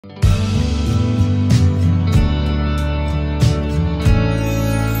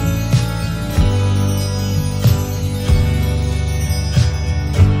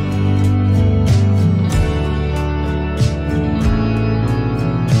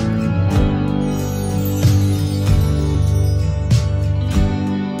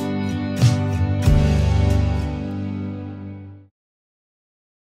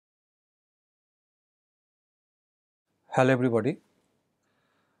Hello everybody.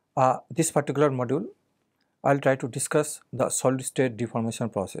 This particular module I will try to discuss the solid state deformation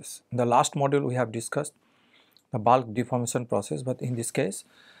process. In the last module we have discussed the bulk deformation process, but in this case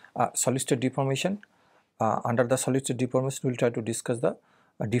solid state deformation, under the solid state deformation we will try to discuss the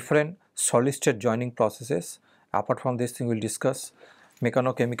different solid state joining processes. Apart from this thing we will discuss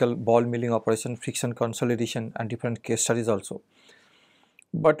mechanochemical ball milling operation, friction consolidation and different case studies also.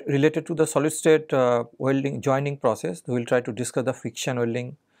 But related to the solid state welding joining process, we will try to discuss the friction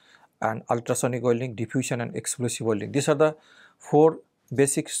welding and ultrasonic welding, diffusion and explosive welding. These are the four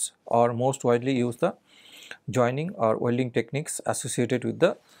basics or most widely used the joining or welding techniques associated with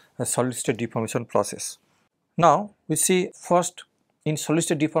the solid state deformation process. Now we see first in solid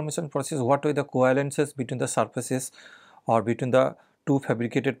state deformation process what are the covalences between the surfaces or between the two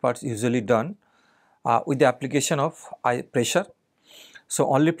fabricated parts usually done with the application of pressure. So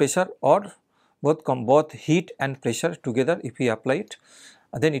only pressure or both heat and pressure together, if we apply it,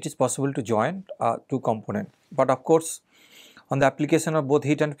 then it is possible to join two components. But of course, on the application of both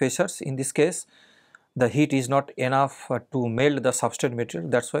heat and pressures, in this case the heat is not enough to melt the substrate material.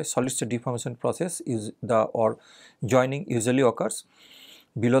 That's why solid state deformation process is joining usually occurs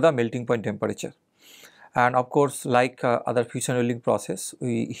below the melting point temperature. And of course, like other fusion welding process,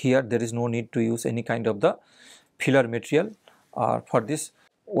 here there is no need to use any kind of the filler material for this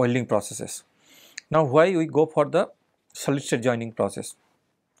welding processes. Now why we go for the solid state joining process?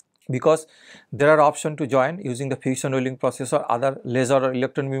 Because there are options to join using the fusion welding process or other laser or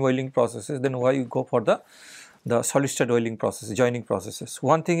electron beam welding processes, then why you go for the solid state welding process, joining processes.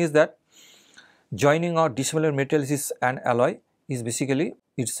 One thing is that joining of dissimilar materials is an alloy is basically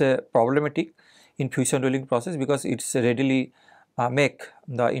it's a problematic in fusion welding process because it's readily make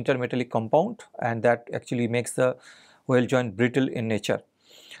the intermetallic compound, and that actually makes the weld joint brittle in nature.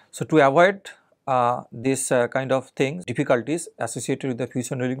 So to avoid this kind of things, difficulties associated with the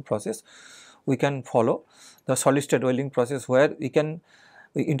fusion welding process, we can follow the solid state welding process where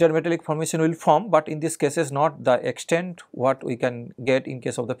intermetallic formation will form, but in this case is not the extent what we can get in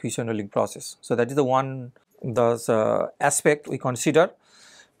case of the fusion welding process. So that is the aspect we consider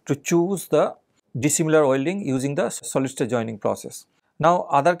to choose the dissimilar welding using the solid state joining process. Now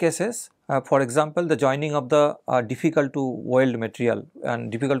other cases, for example, the joining of the difficult to weld material,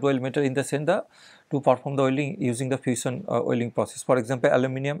 and difficult to weld material in the sense to perform the welding using the fusion welding process. For example,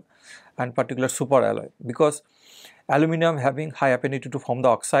 aluminum and particular super alloy, because aluminum having high affinity to form the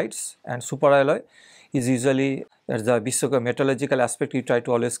oxides, and super alloy is usually as the metallurgical aspect, we try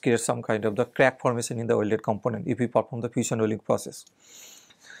to always create some kind of the crack formation in the welded component if we perform the fusion welding process.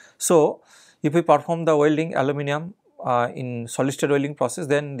 So if we perform the welding aluminum in solid state welding process,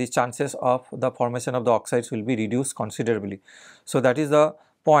 then the chances of the formation of the oxides will be reduced considerably. So that is the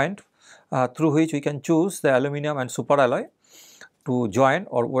point through which we can choose the aluminum and super alloy to join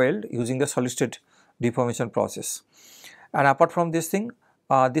or weld using the solid state deformation process. And apart from this thing,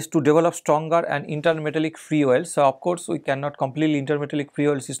 this to develop stronger and intermetallic free welds. So of course we cannot completely intermetallic free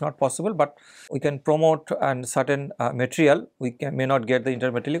welds is not possible, but we can promote and certain material we may not get the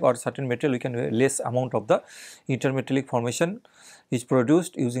intermetallic, or certain material we can less amount of the intermetallic formation is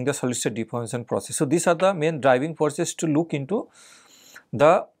produced using the solid state deformation process. So these are the main driving forces to look into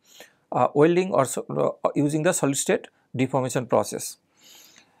the welding or using the solid state deformation process.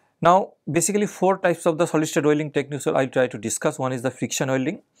 Now basically four types of the solid state welding techniques I will try to discuss. One is the friction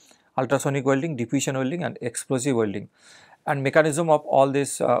welding, ultrasonic welding, diffusion welding and explosive welding. And mechanism of all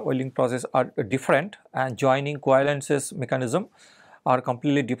this welding process are different, and joining covalences mechanism are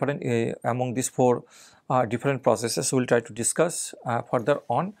completely different among these four different processes. We will try to discuss further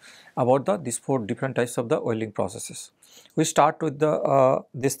on about these four different types of the welding processes. We start with the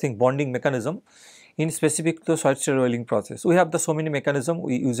this thing, bonding mechanism. In specific to solid state welding process, we have so many mechanisms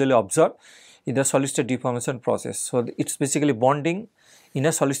we usually observe in the solid state deformation process. So it is basically bonding in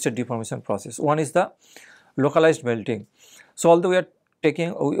a solid state deformation process. One is the localized melting. So although we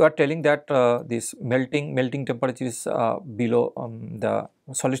are telling that this melting temperature is below the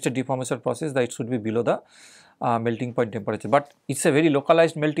solid state deformation process, that it should be below the melting point temperature, but it is a very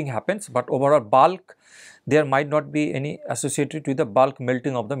localized melting happens, but overall bulk there might not be any associated with the bulk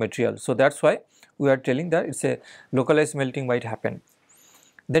melting of the material. So that is why we are telling that it is a localized melting might happen.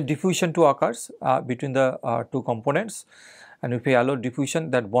 Then diffusion too occurs between the two components, and if we allow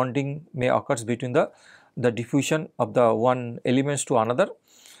diffusion, that bonding may occurs between the diffusion of the one elements to another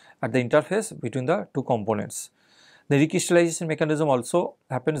at the interface between the two components. The recrystallization mechanism also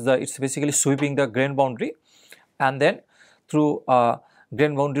happens, it is basically sweeping the grain boundary, and then through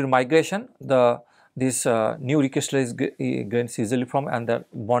grain boundary migration the this new recrystallized grains easily form, and the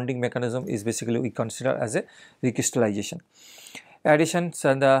bonding mechanism is basically we consider as a recrystallization. Additions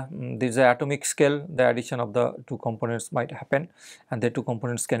and there is a atomic scale, the addition of the two components might happen, and the two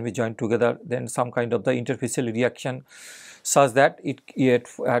components can be joined together. Then some kind of the interfacial reaction such that it at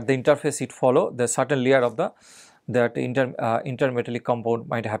the interface it follow the certain layer of the that intermetallic compound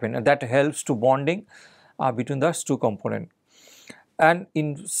might happen, and that helps to bonding between the two components. And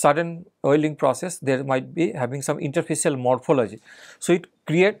in certain welding process there might be having some interfacial morphology. So it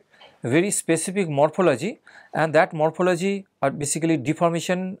create very specific morphology, and that morphology are basically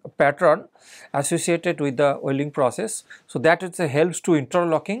deformation pattern associated with the welding process. So that it helps to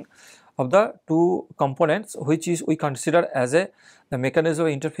interlocking of the two components, which is we consider as a the mechanism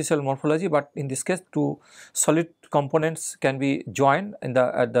of interfacial morphology, but in this case two solid components can be joined in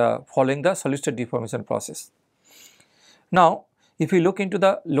the following the solid state deformation process. Now if we look into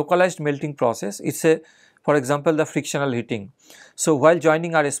the localized melting process, it is a for example the frictional heating. So while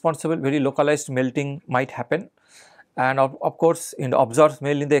joining are responsible, very localized melting might happen, and of course in the observed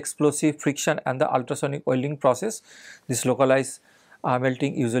mainly in the explosive friction and the ultrasonic welding process, this localized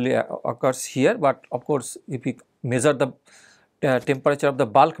melting usually occurs here. But of course if we measure the temperature of the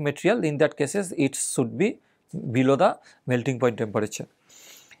bulk material, in that cases it should be below the melting point temperature.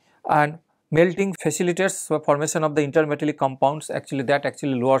 And melting facilitates the formation of the intermetallic compounds, actually that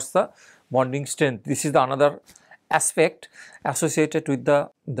actually lowers the bonding strength. This is the another aspect associated with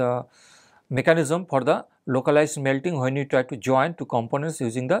the mechanism for the localized melting when you try to join two components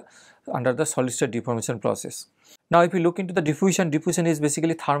using the under the solid state deformation process. Now if you look into the diffusion, diffusion is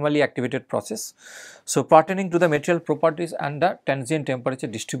basically thermally activated process. So pertaining to the material properties and the transient temperature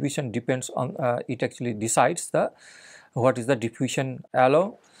distribution depends on it actually decides the what is the diffusion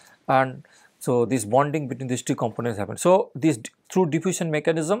allow, and so this bonding between these two components happen. So this through diffusion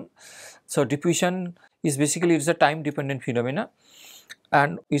mechanism, so diffusion is basically it is a time dependent phenomena,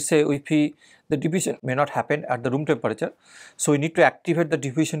 and we say if the diffusion may not happen at the room temperature, so we need to activate the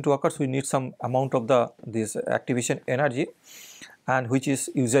diffusion to occur. So we need some amount of the this activation energy, and which is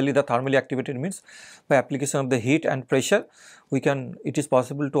usually the thermally activated means by application of the heat and pressure we can it is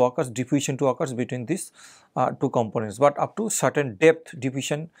possible to occur diffusion to occurs between these two components, but up to certain depth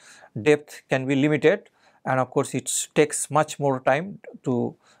diffusion depth can be limited, and of course it takes much more time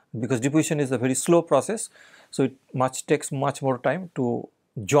to, because diffusion is a very slow process, so it takes much more time to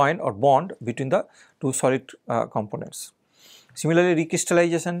join or bond between the two solid components. Similarly,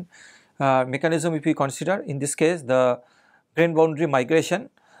 recrystallization mechanism, if we consider in this case the grain boundary migration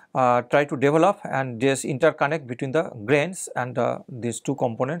try to develop and just interconnect between the grains and these two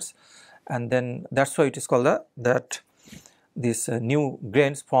components, and then that is why it is called that this new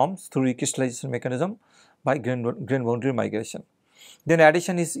grains forms through recrystallization mechanism by grain boundary migration. Then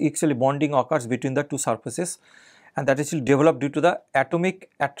addition is actually bonding occurs between the two surfaces, and that is developed due to the atomic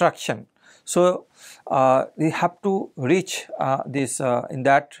attraction. So we have to reach this in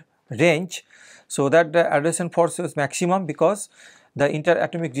that range, so that the adhesion force is maximum, because the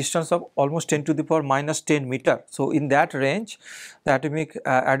interatomic distance of almost 10 to the power minus 10 meter. So in that range the atomic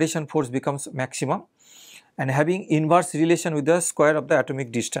adhesion force becomes maximum and having inverse relation with the square of the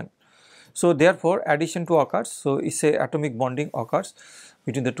atomic distance. So therefore addition to occurs, so it is a atomic bonding occurs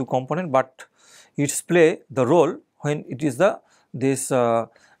between the two components, but it play the role when it is the this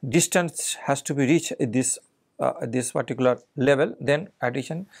distance has to be reached at this particular level, then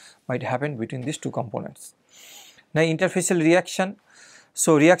addition might happen between these two components. Now interfacial reaction,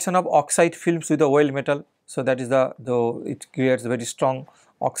 so reaction of oxide films with the weld metal, so that is it creates a very strong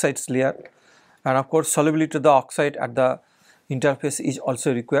oxides layer, and of course solubility of the oxide at the interface is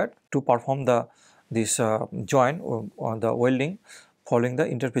also required to perform this join on the welding following the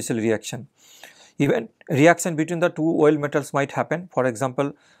interfacial reaction. Even reaction between the two weld metals might happen, for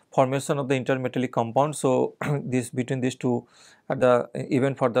example formation of the intermetallic compound. So this between these two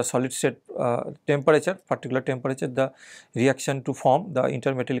even for the solid state temperature, particular temperature, the reaction to form the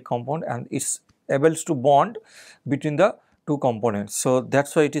intermetallic compound, and it is able to bond between the two components. So that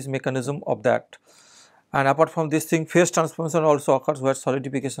is why it is mechanism of that. And apart from this thing, phase transformation also occurs where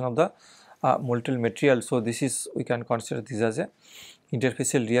solidification of the molten material. So this is, we can consider this as a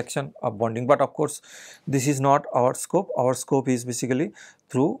interfacial reaction of bonding, but of course this is not our scope. Our scope is basically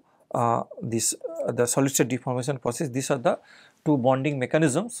through the solid state deformation process. These are the two bonding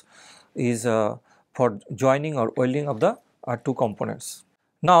mechanisms is for joining or welding of the two components.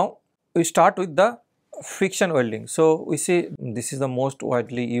 Now we start with the friction welding. So we see this is the most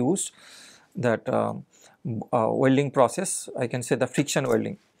widely used that welding process, I can say the friction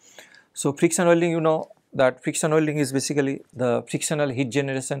welding. So friction welding, you know that friction welding is basically the frictional heat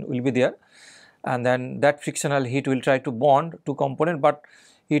generation will be there, and then that frictional heat will try to bond two component, but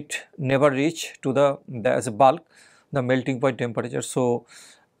it never reach to the as a bulk the melting point temperature. So,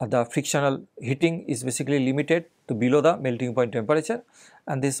 the frictional heating is basically limited to below the melting point temperature,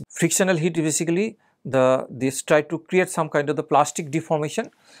 and this frictional heat basically this try to create some kind of the plastic deformation,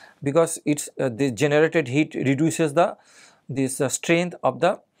 because it's the generated heat reduces the strength of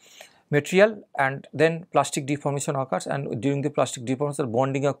the material, and then plastic deformation occurs, and during the plastic deformation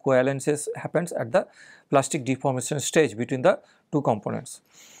bonding of covalences happens at the plastic deformation stage between the two components.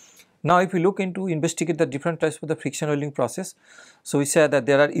 Now, if we look into investigate the different types of the friction welding process, so we say that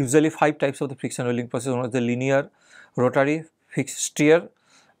there are usually 5 types of the friction welding process. One is the linear, rotary, fixed stir,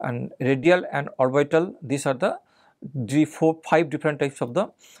 and radial and orbital. These are the 5 different types of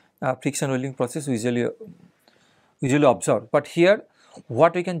the friction welding process usually observed. But here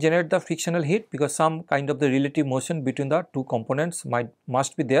what we can generate the frictional heat, because some kind of the relative motion between the two components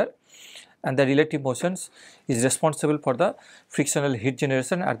must be there, and the relative motions is responsible for the frictional heat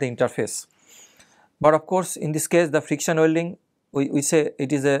generation at the interface. But of course, in this case the friction welding, we say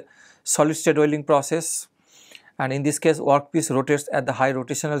it is a solid state welding process, and in this case workpiece rotates at the high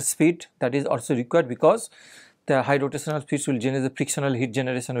rotational speed. That is also required, because the high rotational speeds will generate the frictional heat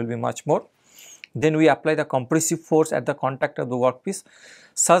generation will be much more. Then we apply the compressive force at the contact of the workpiece,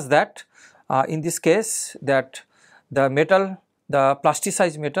 such that in this case that the metal, the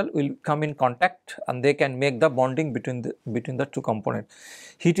plasticized metal will come in contact, and they can make the bonding between the two components.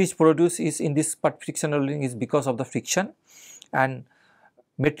 Heat is produced is in this part friction welding is because of the friction, and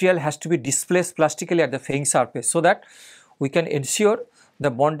material has to be displaced plastically at the fairing surface, so that we can ensure the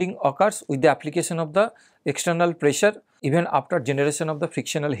bonding occurs with the application of the external pressure even after generation of the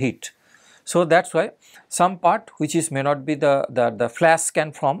frictional heat. So that is why some part which is may not be the flash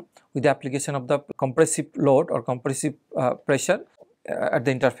can form with the application of the compressive load or compressive pressure at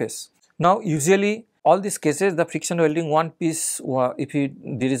the interface. Now, usually all these cases the friction welding one piece, if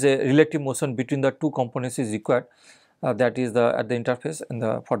there is a relative motion between the two components is required, that is at the interface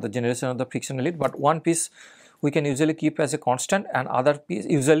and for the generation of the frictional heat, but one piece we can usually keep as a constant, and other piece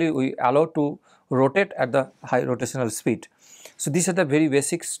usually we allow to rotate at the high rotational speed. So, these are the very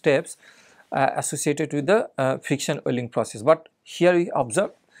basic steps associated with the friction welding process. But here we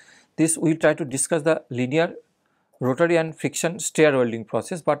observe this, we try to discuss the linear, rotary and friction stir welding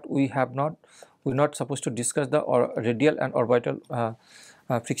process, but we are not supposed to discuss the radial and orbital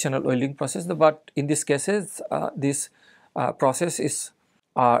frictional welding process. But in these cases this process is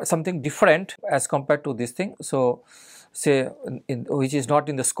something different as compared to this thing. So, say which is not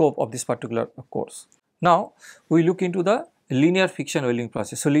in the scope of this particular course. Now, we look into the linear friction welding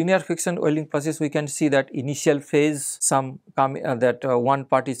process. So, linear friction welding process, we can see that initial phase some come one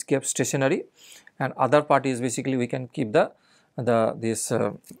part is kept stationary, and other part is basically we can keep this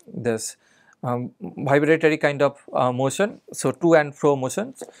vibratory kind of motion. So, to and fro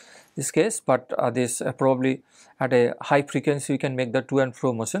motions this case, but this probably at a high frequency we can make the to and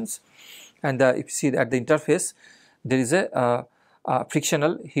fro motions, and if you see at the interface there is a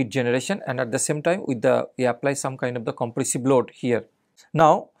frictional heat generation, and at the same time we apply some kind of the compressive load here.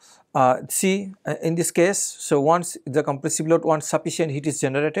 Now, see in this case, so once the compressive load, once sufficient heat is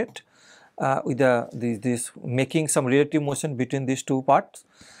generated with this making some relative motion between these two parts,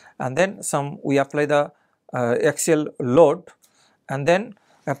 and then we apply the axial load, and then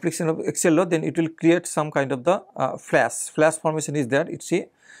application of axial load, then it will create some kind of the flash formation is there. It see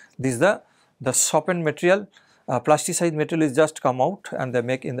this is the softened material, plasticized material is just come out, and they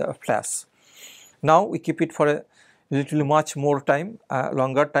make in the flash. Now, we keep it for a little much more time,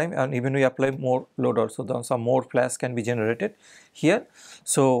 longer time, and even we apply more load also, then some more flash can be generated here.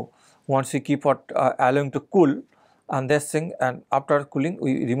 So, once we keep allowing to cool, and this thing, and after cooling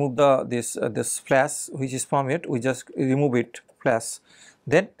we remove this flash which is from it, we just remove it flash,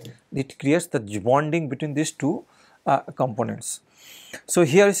 then it creates the bonding between these two components. So,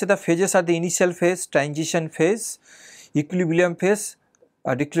 here you see the phases are the initial phase, transition phase, equilibrium phase,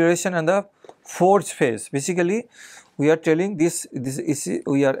 deceleration, and the forge phase. Basically, we are telling this is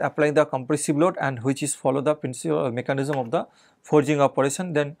we are applying the compressive load, and which is follow the principle or mechanism of the forging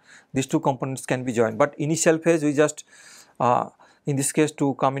operation, then these two components can be joined. But initial phase we just in this case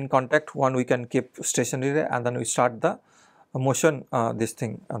to come in contact, one we can keep stationary, and then we start the motion this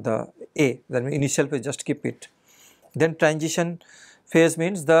thing the A, then initial phase just keep it. Then transition phase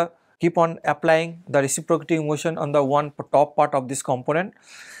means the keep on applying the reciprocating motion on the one top part of this component,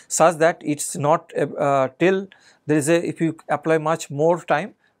 such that it is not till there is a, if you apply much more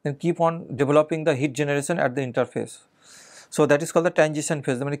time, then keep on developing the heat generation at the interface. So, that is called the transition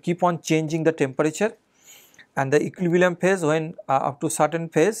phase. I mean, keep on changing the temperature, and the equilibrium phase when up to certain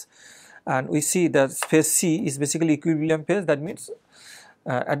phase, and we see that phase C is basically equilibrium phase. That means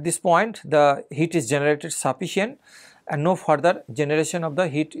at this point the heat is generated sufficient and no further generation of the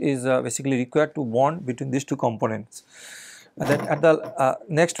heat is basically required to bond between these two components. And then at the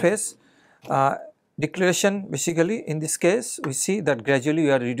next phase, deceleration, basically in this case we see that gradually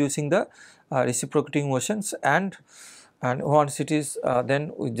we are reducing the reciprocating motions, and once it is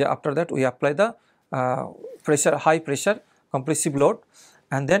then after that we apply the pressure, high pressure compressive load,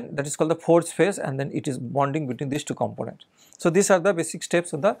 and then that is called the force phase, and then it is bonding between these two components. So these are the basic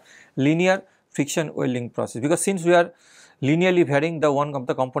steps of the linear friction welding process, because since we are linearly varying the one of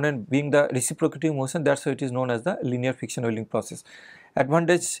the component being the reciprocating motion, that is why it is known as the linear friction welding process.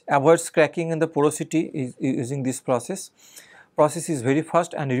 Advantage: avoids cracking in the porosity is using this process. Process is very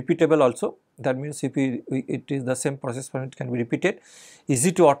fast and repeatable also. That means if it is the same process, it can be repeated.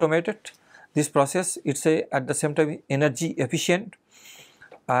 Easy to automate it. This process, it's at the same time energy efficient,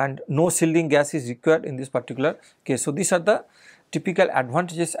 and no shielding gas is required in this particular case. So these are the typical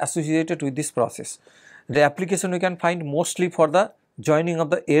advantages associated with this process. The application we can find mostly for the joining of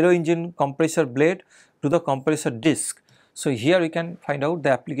the aero engine compressor blade to the compressor disc. So here we can find out the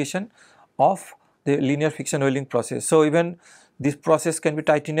application of the linear friction welding process. So even this process can be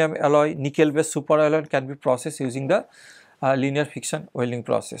titanium alloy, nickel based super alloy can be processed using the linear friction welding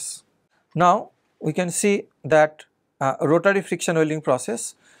process. Now we can see that rotary friction welding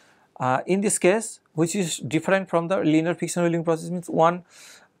process, in this case, which is different from the linear friction welding process, means one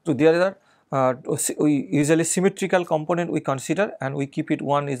to the other, we usually symmetrical component we consider, and we keep it,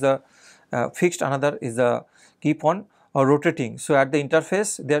 one is a fixed, another is a keep on rotating. So at the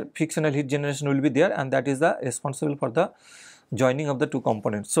interface their frictional heat generation will be there, and that is the responsible for the joining of the two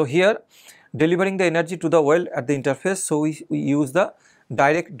components. So here delivering the energy to the weld at the interface, so we use the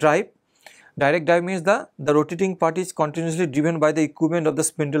direct drive. Direct drive means the rotating part is continuously driven by the equipment of the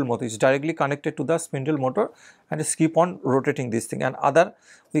spindle motor. It is directly connected to the spindle motor and is keep on rotating this thing, and other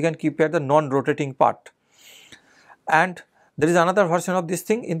we can keep at the non-rotating part. And there is another version of this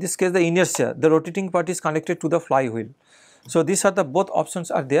thing. In this case, the inertia, the rotating part is connected to the flywheel. So these are the both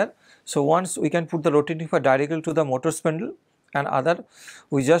options are there. So once we can put the rotating part directly to the motor spindle, and other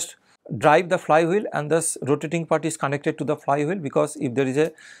we just drive the flywheel, and thus rotating part is connected to the flywheel, because if there is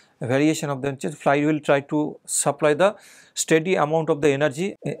a variation of the flywheel try to supply the steady amount of the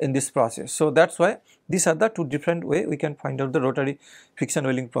energy in this process. So that's why these are the two different way we can find out the rotary friction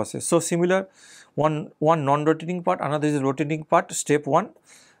welding process. So similar, one non-rotating part, another is rotating part. Step 1,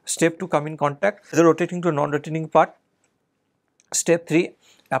 step 2, come in contact the rotating to non-rotating part. Step 3,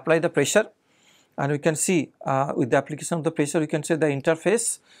 apply the pressure, and we can see with the application of the pressure we can say the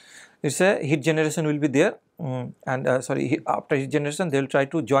interface, it's a heat generation will be there, and after heat generation they will try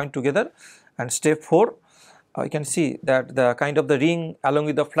to join together. And step 4, you can see that the kind of the ring along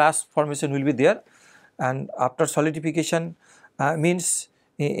with the flash formation will be there, and after solidification means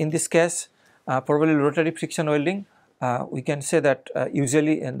in this case probably rotary friction welding, we can say that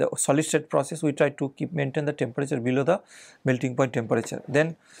usually in the solid state process we try to maintain the temperature below the melting point temperature.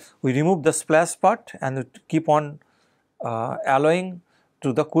 Then we remove the splash part and keep on alloying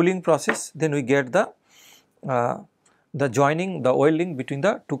to the cooling process. Then we get the joining, the welding between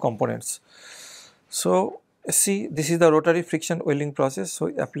the two components. So see, this is the rotary friction welding process.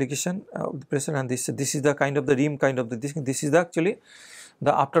 So application of the pressure, and this is the kind of the rim kind of the this is the actually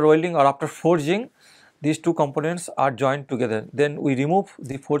the after welding or after forging, these two components are joined together. Then we remove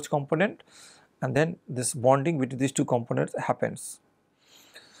the forged component, and then this bonding between these two components happens.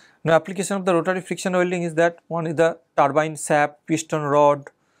 Now application of the rotary friction welding is that one is the turbine shaft, piston rod,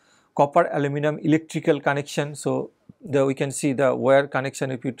 copper aluminum electrical connection. So we can see the wire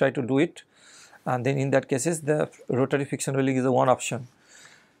connection if you try to do it, and then in that cases the rotary friction welding is the one option.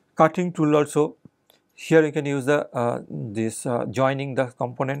 Cutting tool also, here you can use the joining the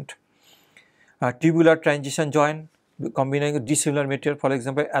component. Tubular transition joint, combining dissimilar material, for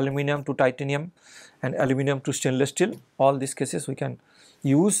example aluminum to titanium and aluminum to stainless steel. All these cases we can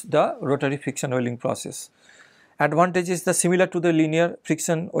use the rotary friction welding process. Advantage is the similar to the linear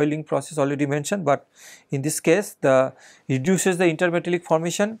friction welding process already mentioned, but in this case the reduces the intermetallic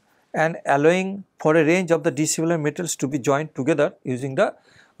formation and allowing for a range of the dissimilar metals to be joined together using the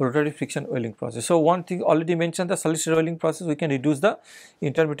rotary friction welding process. So one thing already mentioned, the solid state welding process we can reduce the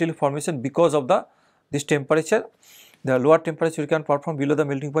intermetallic formation because of this temperature. The lower temperature you can perform below the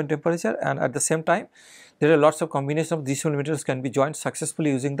melting point temperature, and at the same time there are lots of combination of these metals can be joined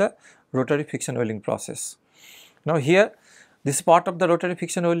successfully using the rotary friction welding process. Now here this part of the rotary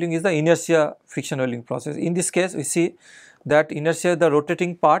friction welding is the inertia friction welding process. In this case we see that inertia, the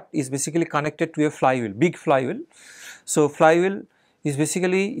rotating part is basically connected to a flywheel, big flywheel. So flywheel is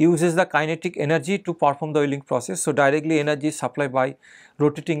basically uses the kinetic energy to perform the welding process. So, directly energy is supplied by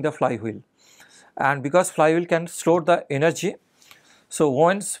rotating the flywheel, and because flywheel can store the energy, so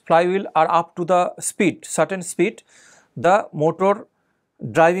once flywheel are up to the speed, certain speed, the motor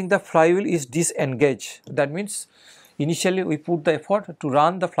driving the flywheel is disengaged. That means initially we put the effort to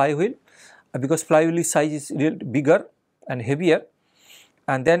run the flywheel because flywheel size is real bigger and heavier,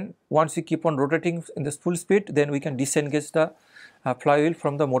 and then once we keep on rotating in this full speed, then we can disengage the flywheel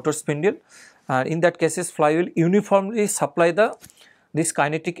from the motor spindle, and in that cases flywheel uniformly supply the this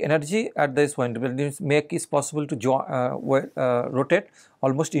kinetic energy at this point, make it possible to rotate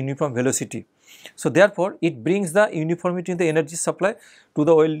almost uniform velocity. So, therefore, it brings the uniformity in the energy supply to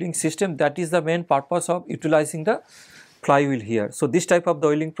the welding system. That is the main purpose of utilizing the flywheel here. So, this type of the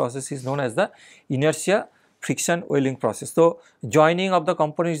welding process is known as the inertia friction welding process. So, joining of the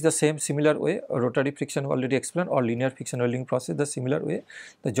component is the similar way, rotary friction already explained, or linear friction welding process the similar way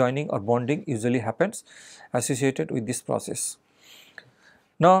the joining or bonding usually happens associated with this process.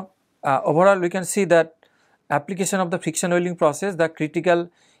 Now, overall we can see that application of the friction welding process, the critical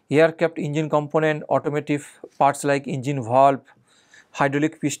aircraft engine component, automotive parts like engine valve,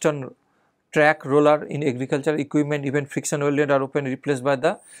 hydraulic piston, track roller in agricultural equipment, even friction welded are often replaced by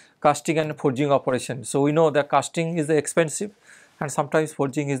the casting and forging operation. So, we know that casting is the expensive and sometimes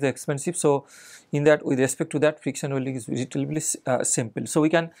forging is the expensive. So, in that with respect to that, friction welding is relatively simple. So, we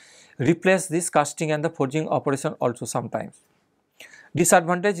can replace this casting and the forging operation also sometimes.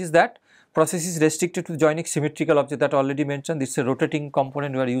 Disadvantage is that process is restricted to joining symmetrical object that already mentioned. This is a rotating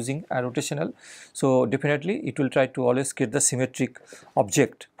component we are using, a rotational. So, definitely it will try to always get the symmetric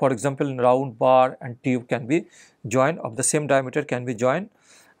object. For example, round bar and tube can be joined of the same diameter, can be joined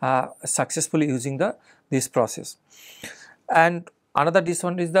successfully using this process. And another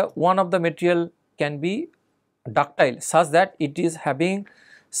disadvantage is that one of the material can be ductile such that it is having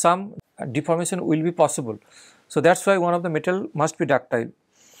some deformation will be possible. So, that is why one of the metal must be ductile.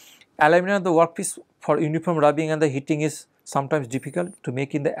 Alignment of the workpiece for uniform rubbing and the heating is sometimes difficult to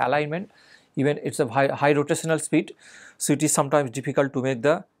make in the alignment, even it is a high rotational speed. So, it is sometimes difficult to make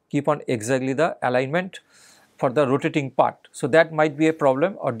keep on exactly the alignment for the rotating part. So, that might be a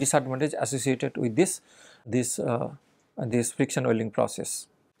problem or disadvantage associated with this friction welding process.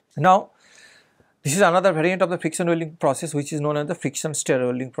 Now, this is another variant of the friction welding process which is known as the friction stir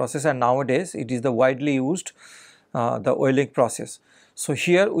welding process, and nowadays it is the widely used the welding process. So,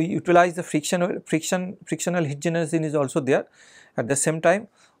 here we utilize the frictional heat generation is also there. At the same time,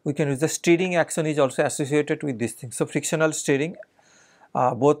 we can use the stirring action is also associated with this thing. So, frictional stirring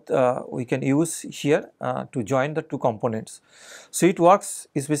both we can use here to join the two components. So, it works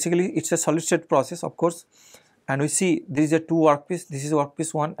is basically it is a solid state process, of course, and we see there is a two workpiece. This is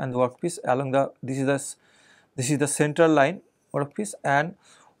workpiece 1 and the workpiece along the this is the central line workpiece, and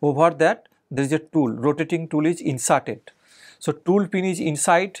over that there is a tool, rotating tool is inserted. So, tool pin is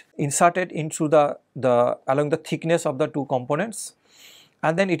inserted into the along the thickness of the two components,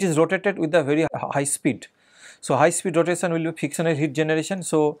 and then it is rotated with a very high speed. So, high speed rotation will be frictional heat generation.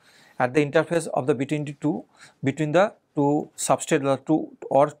 So, at the interface of the between the two substrate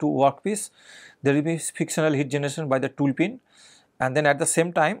or two workpiece, there will be frictional heat generation by the tool pin, and then at the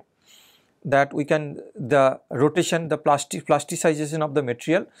same time that we can the rotation, the plasticization of the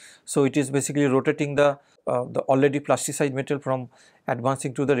material. So, it is basically rotating the already plasticized material from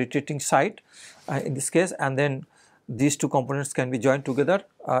advancing to the retreating side in this case, and then these two components can be joined together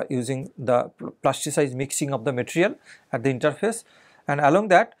using the plasticized mixing of the material at the interface. And along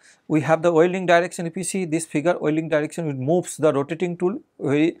that we have the welding direction. If you see this figure, welding direction, it moves the rotating tool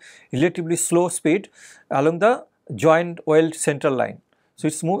very relatively slow speed along the joint weld central line. So,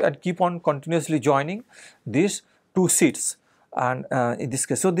 it is move and keep on continuously joining these two sheets, and in this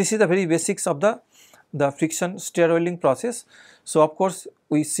case. So, this is the very basics of the friction stir welding process. So, of course,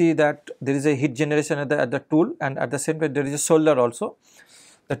 we see that there is a heat generation at the tool, and at the same time there is a solder also.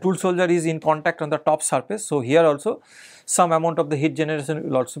 The tool solder is in contact on the top surface. So, here also some amount of the heat generation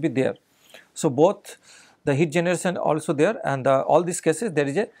will also be there. So, both the heat generation also there, and all these cases there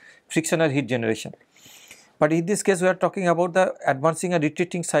is a frictional heat generation. But in this case we are talking about the advancing and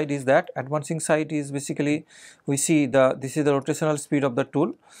retreating side. Is that advancing side is basically we see this is the rotational speed of the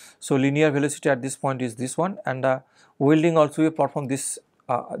tool. So, linear velocity at this point is this one, and welding also will perform this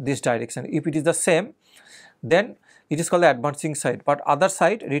direction. If it is the same, then it is called the advancing side. But other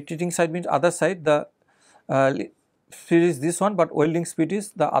side, retreating side means other side, the speed is this one, but welding speed is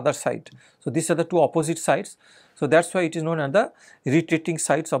the other side. So, these are the two opposite sides. So, that is why it is known as the retreating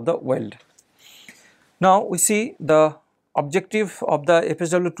sides of the weld. Now, we see the objective of the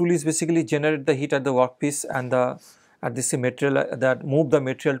FSW tool is basically generate the heat at the workpiece, and at this material that move the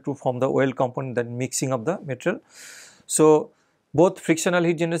material to form the weld component, that mixing of the material. So both frictional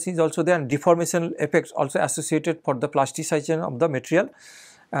heat generation is also there and deformation effects also associated for the plasticization of the material,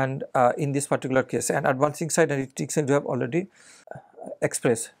 and in this particular case, and advancing side and restriction we have already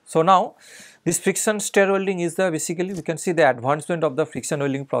expressed. So now this friction stir welding is the basically we can see the advancement of the friction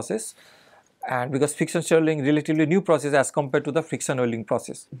welding process, and because friction stir welding relatively new process as compared to the friction welding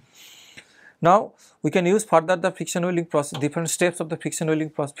process. Now we can use further the friction welding process, different steps of the friction welding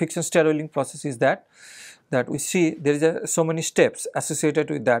process. Friction stir welding process is that we see there is so many steps associated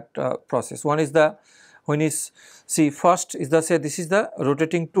with that process. One is the first is the this is the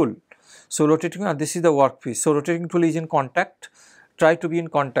rotating tool. So rotating, and this is the workpiece. So rotating tool is in contact, try to be in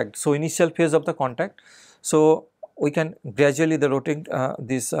contact. So initial phase of the contact. So we can gradually the rotating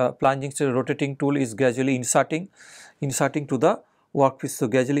plunging rotating tool is gradually inserting to the workpiece. So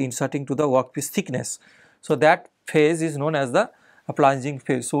gradually inserting to the workpiece thickness. So that phase is known as the plunging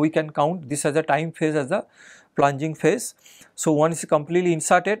phase. So we can count this as a time phase as the plunging phase. So one is completely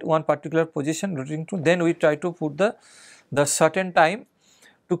inserted one particular position rotating tool, then we try to put the certain time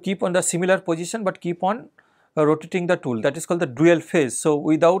to keep on the similar position but keep on rotating the tool, that is called the dual phase. So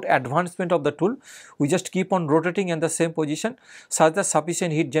without advancement of the tool, we just keep on rotating in the same position such that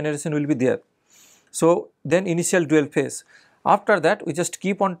sufficient heat generation will be there. So then initial dual phase. After that we just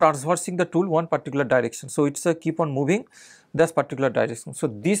keep on transversing the tool one particular direction. So it's a keep on moving this particular direction. So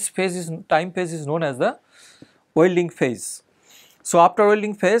this phase is time phase is known as the welding phase. So after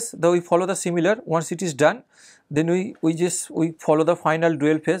welding phase, we follow the similar. Once it is done, then we follow the final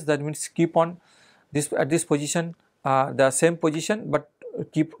dual phase. That means keep on this at this position, the same position, but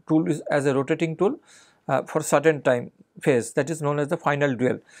keep tool as a rotating tool for certain time phase. That is known as the final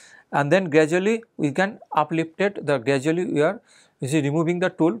dual. And then gradually we can uplift it. Gradually we are removing the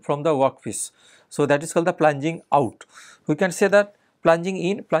tool from the workpiece. So that is called the plunging out. We can say that plunging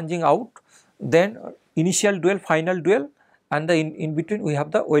in, plunging out, then initial dual, final dual, and the in between we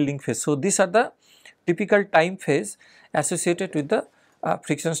have the welding phase. So these are the typical time phase associated with the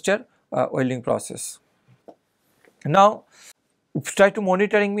friction stir welding process. Now try to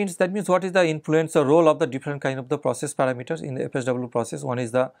monitoring means, that means what is the influence or role of the different kind of the process parameters in the FSW process. One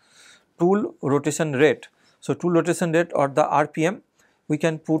is the tool rotation rate. So tool rotation rate or the RPM, we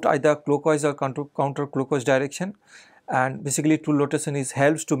can put either clockwise or counterclockwise direction, and basically tool rotation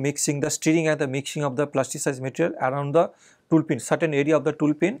helps to mixing the steering and the mixing of the plasticized material around the tool pin, certain area of the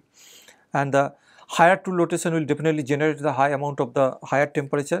tool pin, and the higher tool rotation will definitely generate the high amount of the higher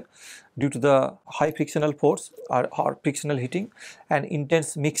temperature due to the high frictional force or frictional heating, and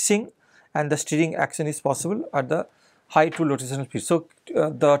intense mixing and the steering action is possible at the high tool rotational speed. So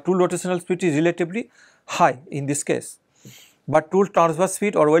the tool rotational speed is relatively high in this case, but tool transverse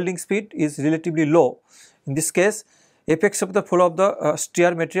speed or welding speed is relatively low. In this case, apex of the flow of the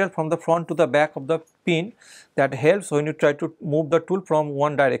stir material from the front to the back of the pin, that helps when you try to move the tool from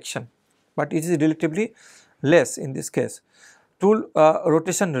one direction, but it is relatively less in this case. Tool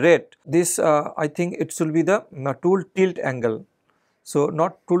rotation rate, this I think it should be the tool tilt angle. So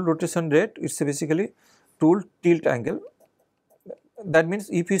not tool rotation rate, it is basically tool tilt angle. That means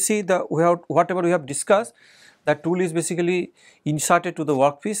if you see whatever we have discussed, the tool is basically inserted to the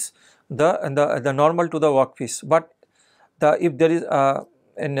workpiece, the normal to the workpiece, but if there is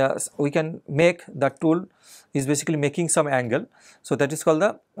we can make the tool is basically making some angle. So that is called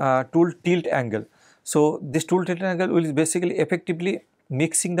the tool tilt angle. So this tool tilt angle will basically effectively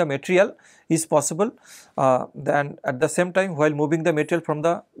mixing the material is possible, then at the same time while moving the material from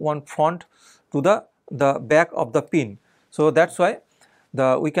the one front to the back of the pin. So that's why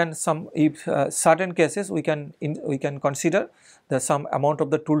we can certain cases we can consider some amount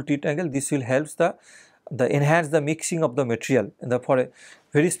of the tool tilt angle. This will helps the enhance the mixing of the material for a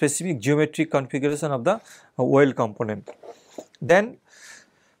very specific geometric configuration of the weld component. Then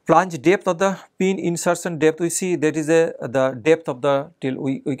plunge depth of the pin insertion depth, we see that is the depth of the till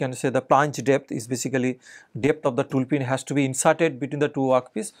we can say the plunge depth is basically depth of the tool pin has to be inserted between the two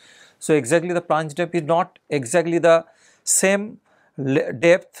workpiece. So exactly the plunge depth is not exactly the same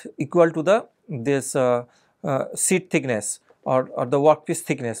depth equal to this sheet thickness or the workpiece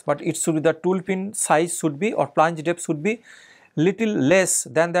thickness, but it should be the tool pin size should be or plunge depth should be little less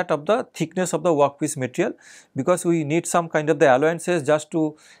than that of the thickness of the workpiece material, because we need some kind of the allowances just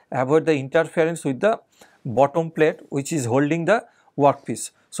to avoid the interference with the bottom plate which is holding the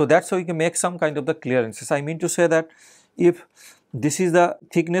workpiece. So that's how we can make some kind of the clearances. I mean to say that if this is the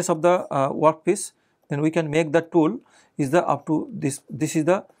thickness of the workpiece, then we can make the tool is the up to this is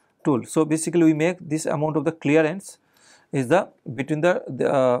the tool. So basically we make this amount of the clearance is the between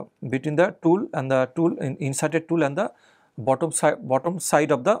the tool and the tool inserted tool and the bottom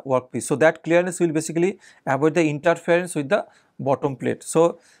side of the workpiece. So that clearness will basically avoid the interference with the bottom plate.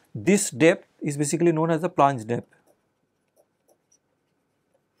 So this depth is basically known as the plunge depth.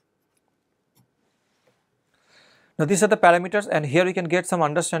 Now these are the parameters, and here we can get some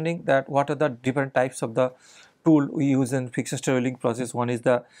understanding that what are the different types of the tool we use in friction stir welding process. One is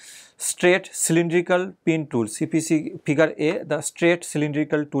the straight cylindrical pin tool. CPC figure A, the straight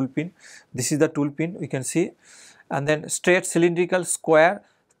cylindrical tool pin. This is the tool pin we can see, and then straight cylindrical square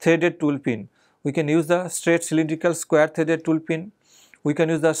threaded tool pin. We can use the straight cylindrical square threaded tool pin. We can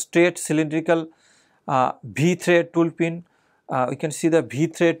use the straight cylindrical V thread tool pin. We can see the V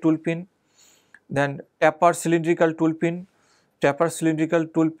thread tool pin. Then taper cylindrical tool pin, taper cylindrical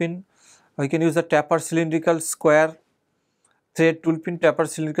tool pin. We can use the taper cylindrical square thread tool pin, taper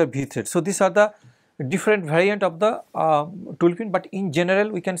cylindrical V thread. So these are the different variant of the tool pin, but in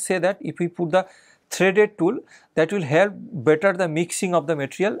general we can say that if we put the threaded tool, that will help better the mixing of the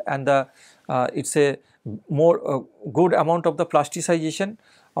material, and the it's a more good amount of the plasticization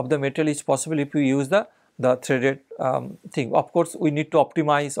of the material is possible if we use the threaded thing. Of course, we need to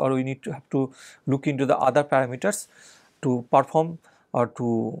optimize, or we need to have to look into the other parameters to perform or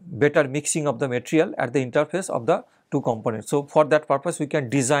to better mixing of the material at the interface of the two components. So for that purpose, we can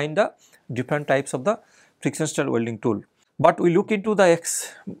design the different types of the friction stir welding tool. But we look into the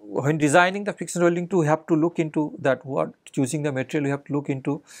when designing the friction welding tool, we have to look into that what choosing the material, we have to look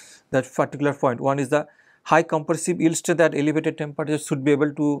into that particular point. One is the high compressive yield strength at elevated temperature should be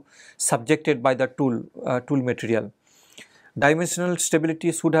able to subjected by the tool material. Dimensional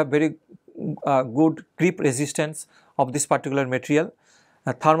stability should have very good creep resistance of this particular material.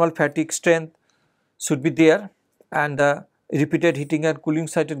 Thermal fatigue strength should be there, and repeated heating and cooling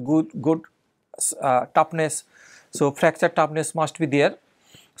cited good toughness. So fracture toughness must be there.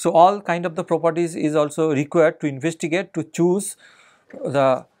 So all kind of the properties is also required to investigate to choose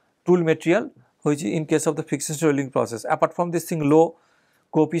the tool material, which in case of the friction stir welding process. Apart from this thing, low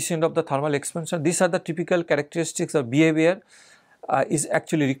coefficient of the thermal expansion, these are the typical characteristics of behavior is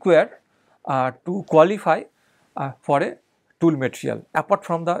actually required to qualify for a tool material, apart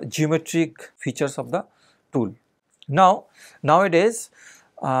from the geometric features of the tool. Now, nowadays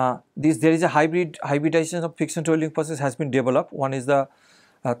there is a hybridization of friction stir welding process has been developed. One is the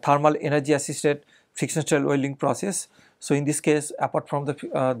thermal energy assisted friction stir welding process. So in this case, apart from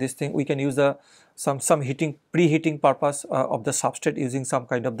the this thing, we can use the some heating preheating purpose of the substrate using some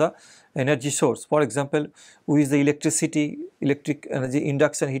kind of the energy source. For example, we use the electric energy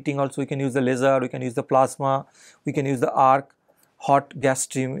induction heating. Also we can use the laser, we can use the plasma, we can use the arc, hot gas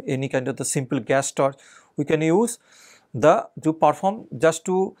stream, any kind of the simple gas torch. We can use to perform just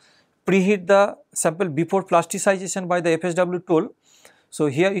to preheat the sample before plasticization by the FSW tool. So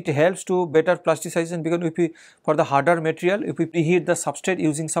here it helps to better plasticization, because if we for the harder material, if we preheat the substrate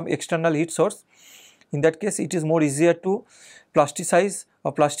using some external heat source, in that case it is more easier to plasticize,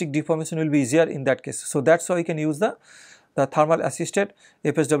 or plastic deformation will be easier in that case. So that's why we can use the thermal assisted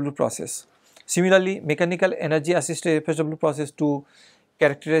FSW process. Similarly, mechanical energy assisted FSW process to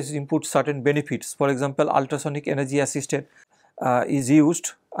characterize input certain benefits. For example, ultrasonic energy assisted is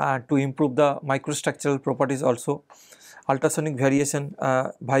used to improve the microstructural properties also. Ultrasonic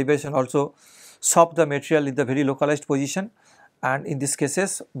vibration also soften the material in the very localized position, and in these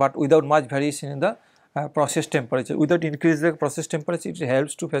cases, but without much variation in the process temperature. Without increasing the process temperature, it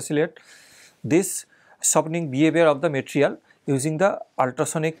helps to facilitate this softening behavior of the material using the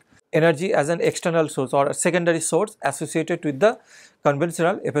ultrasonic energy as an external source or a secondary source associated with the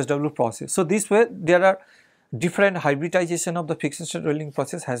conventional FSW process. So this way there are different hybridization of the friction stir welding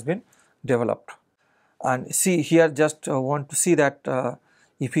process has been developed. And see here, just want to see that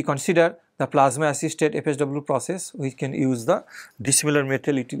if we consider the plasma assisted FSW process, we can use the dissimilar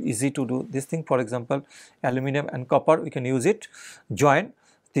metal. It is easy to do this thing. For example, aluminum and copper, we can use it, join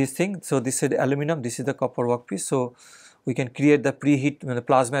this thing. So this is the aluminum, this is the copper workpiece. So we can create the preheat. When the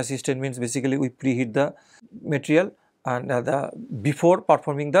plasma assisted means basically we preheat the material, and before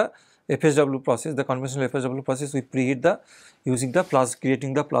performing the FSW process, the conventional FSW process, we preheat the using the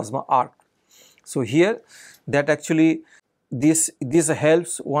creating the plasma arc. So here that actually this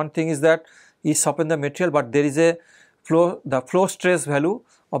helps. One thing is that it soften the material, but there is a the flow stress value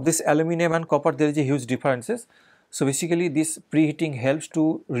of this aluminum and copper, there is a huge differences. So basically this preheating helps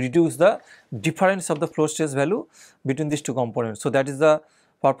to reduce the difference of the flow stress value between these two components. So that is the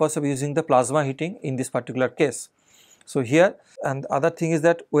purpose of using the plasma heating in this particular case. So here, and other thing is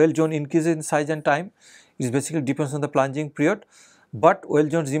that weld zone increases in size and time. It basically depends on the plunging period, but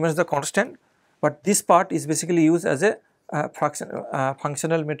weld zone remains the constant. But this part is basically used as a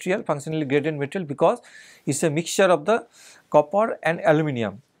functional material, functionally graded material, because it is a mixture of the copper and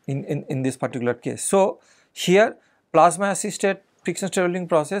aluminum in this particular case. So, here plasma assisted friction stir welding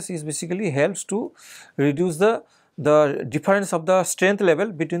process is basically helps to reduce the difference of the strength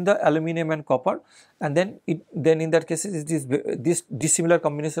level between the aluminum and copper, and then in that case it is this dissimilar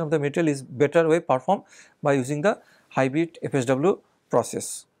combination of the material is better way performed by using the hybrid FSW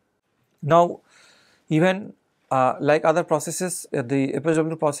process. Now, even like other processes, the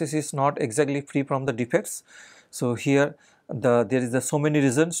FSW process is not exactly free from the defects. So, here there is so many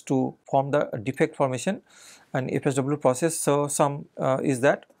reasons to form the defect formation and FSW process. So, some is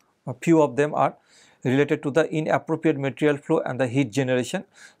that a few of them are related to the inappropriate material flow and the heat generation.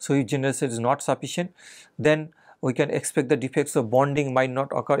 So, heat generation is not sufficient, then we can expect the defects of bonding might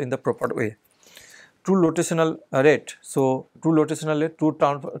not occur in the proper way. True rotational rate. So, true rotational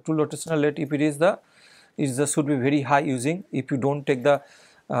rate, if it is should be very high, using if you do not take the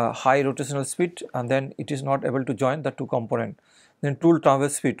high rotational speed, and then it is not able to join the two component. Then tool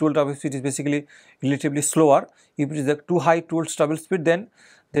traverse speed is basically relatively slower. If it is a too high tool traverse speed, then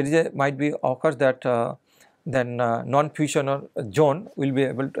there is might be occurs that then non-fusion or zone will be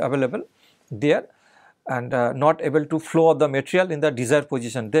available there, and not able to flow of the material in the desired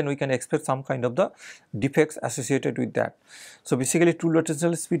position, then we can expect some kind of the defects associated with that. So, basically tool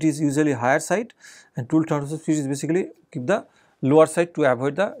rotational speed is usually higher side, and tool transfer speed is basically keep the lower side to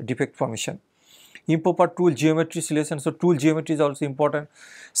avoid the defect formation. Improper tool geometry selection. So, tool geometry is also important.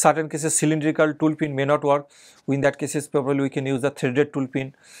 Certain cases cylindrical tool pin may not work. In that cases probably we can use the threaded tool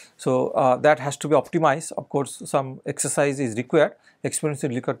pin. So, that has to be optimized. Of course, some exercise is required, experience is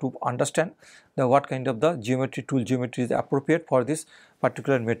required to understand what kind of the geometry, tool geometry is appropriate for this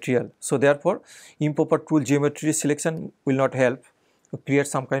particular material. So, therefore, improper tool geometry selection will not help to create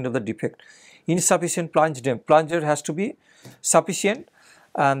some kind of the defect. Insufficient plunge depth. Plunge depth has to be sufficient,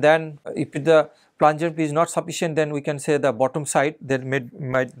 and then if the plunge depth is not sufficient, then we can say the bottom side that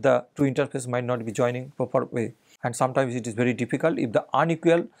the two interface might not be joining proper way, and sometimes it is very difficult if the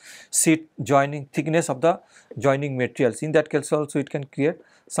unequal sheet joining thickness of the joining materials. In that case also it can create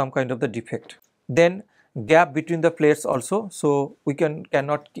some kind of the defect. Then gap between the plates also. So, we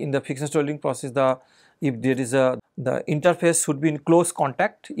cannot in the friction stir welding process, if there is the interface should be in close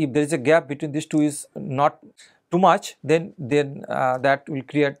contact. If there is a gap between these two is not too much, then that will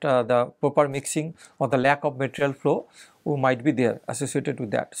create the proper mixing or the lack of material flow might be there associated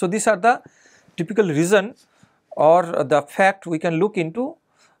with that. So, these are the typical reason or the fact we can look into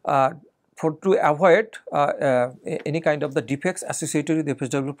to avoid any kind of the defects associated with the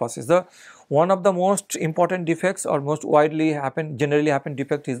FSW process. One of the most important defects or most generally happen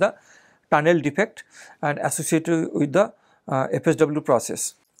defect is the tunnel defect and associated with the FSW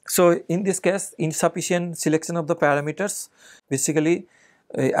process. So, in this case insufficient selection of the parameters basically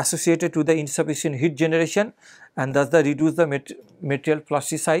associated to the insufficient heat generation, and thus the reduce the material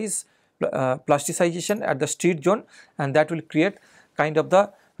plasticization at the street zone, and that will create kind of the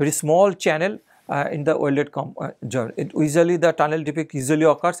very small channel in the welded joint. Usually the tunnel defect usually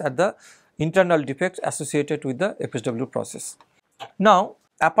occurs at the internal defects associated with the FSW process. Now,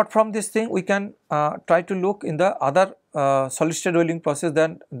 apart from this thing, we can try to look in the other solid state welding process.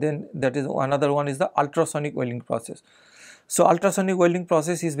 Then that is another one is the ultrasonic welding process. So, ultrasonic welding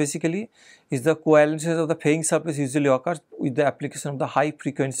process is basically the coalescence of the fairing surface usually occurs with the application of the high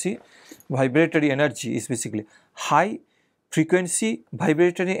frequency vibratory energy. Is basically high frequency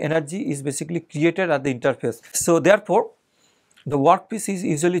vibratory energy is basically created at the interface. So, therefore, the workpiece is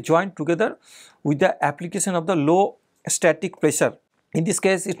usually joined together with the application of the low static pressure. In this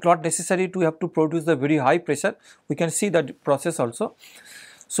case, it is not necessary to have to produce the very high pressure, we can see that process also.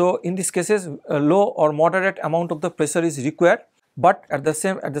 So, in these cases a low or moderate amount of the pressure is required, but at the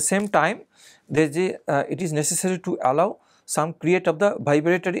same time there is it is necessary to allow some create of the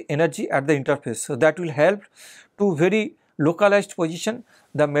vibratory energy at the interface. So, that will help to very localized position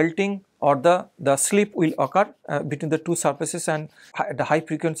the melting or the slip will occur between the two surfaces, and the high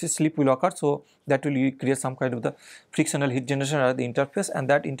frequency slip will occur. So, that will create some kind of the frictional heat generation at the interface, and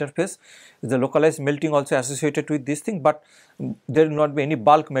that interface is the localized melting also associated with this thing, but there will not be any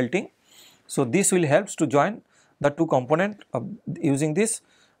bulk melting. So, this will help to join the two component using this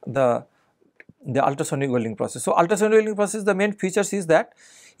the ultrasonic welding process. So, ultrasonic welding process, the main features is that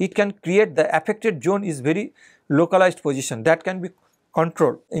it can create the affected zone is very localized position that can be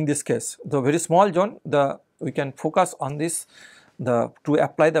controlled. In this case, the very small zone we can focus on this to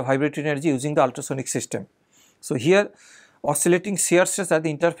apply the vibratory energy using the ultrasonic system. So, here oscillating shear stress at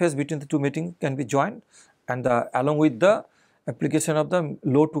the interface between the two meeting can be joined, and along with the application of the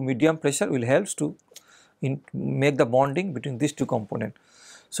low to medium pressure will help to make the bonding between these two components.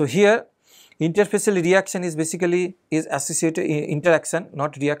 So here interfacial reaction is basically is associated interaction,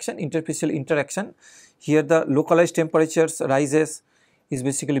 not reaction, interfacial interaction. Here the localized temperatures rises is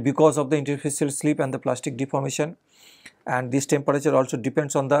basically because of the interfacial slip and the plastic deformation, and this temperature also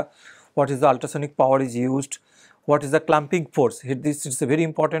depends on the what is the ultrasonic power is used, what is the clamping force. Here this is a very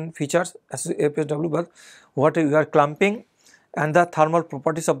important features as FSW, but what you are clamping and the thermal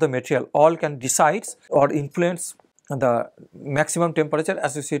properties of the material all can decide or influence the maximum temperature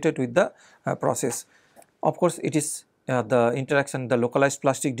associated with the process. Of course, it is the interaction, the localized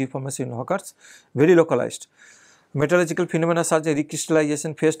plastic deformation occurs, very localized. Metallurgical phenomena such as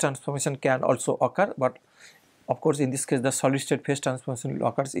recrystallization, phase transformation can also occur, but of course, in this case the solid state phase transformation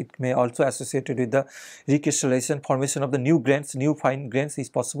occurs. It may also associated with the recrystallization, formation of the new grains, new fine grains is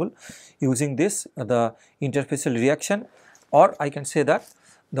possible using this the interfacial reaction, or I can say that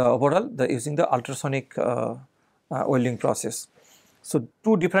the overall using the ultrasonic welding process. So,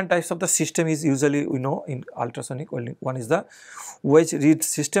 two different types of the system is usually we know in ultrasonic welding. One is the wedge reed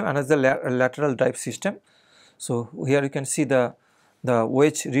system, and another lateral drive system. So, here you can see the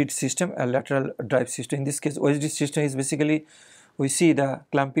wedge reed system and lateral drive system. In this case, wedge reed system is basically we see the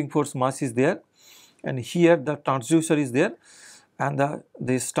clamping force mass is there, and here the transducer is there, and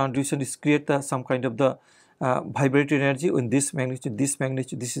this transducer is create some kind of the vibratory energy in this magnitude,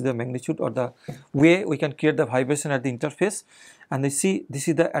 this is the magnitude or the way we can create the vibration at the interface. And they see this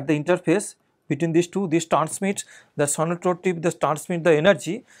is the at the interface between these two, this transmits the sonotone tip, this transmit the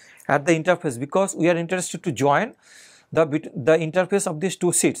energy at the interface, because we are interested to join the interface of these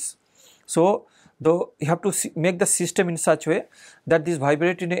two sheets. So, though you have to make the system in such way that this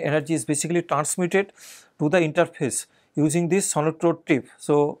vibratory energy is basically transmitted to the interface using this sonotone tip.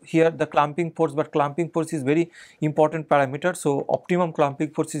 So, here the clamping force, but clamping force is very important parameter. So, optimum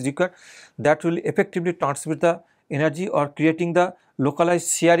clamping force is required that will effectively transmit the energy or creating the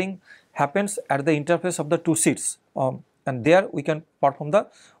localized shearing happens at the interface of the two sheets, and there we can perform the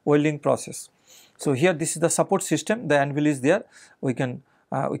welding process. So, here this is the support system, the anvil is there, we can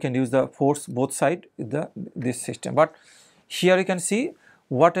use the force both side this system, but here you can see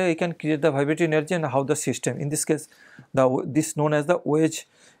what you can create the vibratory energy and how the system, in this case this known as the wedge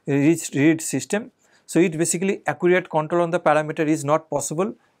reed system. So, it basically accurate control on the parameter is not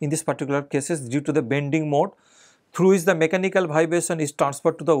possible in this particular cases due to the bending mode through which the mechanical vibration is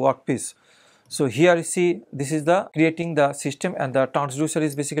transferred to the workpiece. So, here you see this is the creating the system, and the transducer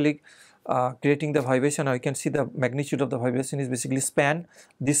is basically creating the vibration, or you can see the magnitude of the vibration is basically span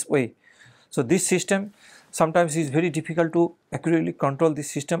this way. So, this system sometimes is very difficult to accurately control this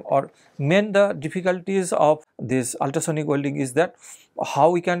system, or main the difficulties of this ultrasonic welding is that how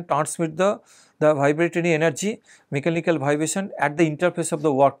we can transmit the vibratory energy, mechanical vibration at the interface of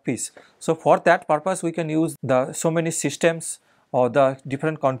the workpiece. So, for that purpose we can use the so many systems or the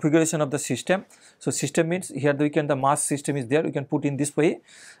different configuration of the system. So, system means here the mass system is there, we can put in this way,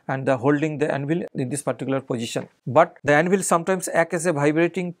 and holding the anvil in this particular position. But the anvil sometimes act as a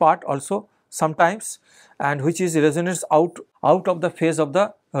vibrating part also sometimes, and which is resonates out of the phase of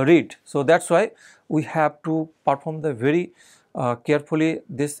the reed. So, that is why we have to perform the very carefully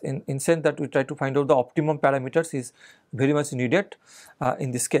this in sense that we try to find out the optimum parameters is very much needed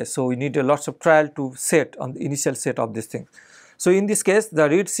in this case. So, we need a lots of trial to set on the initial set of this thing. So, in this case the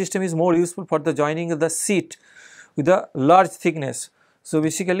reed system is more useful for the joining of the sheet with a large thickness. So,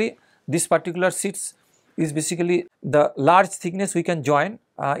 basically this particular sheets is basically the large thickness we can join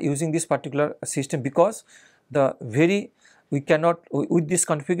using this particular system, because the we cannot with this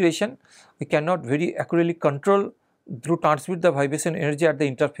configuration we cannot very accurately control through transmit the vibration energy at the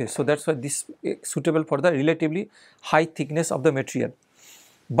interface. So, that is why this is suitable for the relatively high thickness of the material.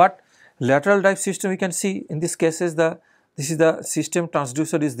 But lateral drive system we can see in this cases this is the system,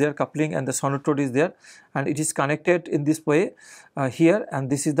 transducer is there, coupling and the sonotone is there, and it is connected in this way here, and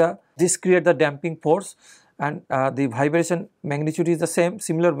this create the damping force, and the vibration magnitude is the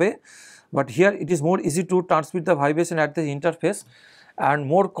similar way, but here it is more easy to transmit the vibration at the interface, and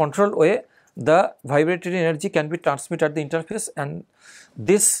more controlled way the vibratory energy can be transmitted at the interface, and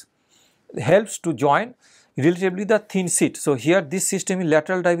this helps to join relatively the thin sheet. So, here this system in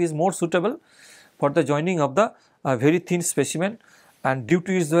lateral drive is more suitable for the joining of the very thin specimen, and due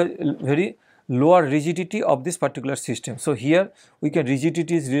to its very lower rigidity of this particular system. So, here we can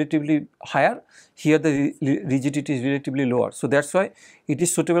rigidity is relatively higher, here the rigidity is relatively lower. So, that is why it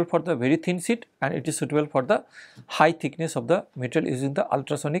is suitable for the very thin sheet, and it is suitable for the high thickness of the metal using the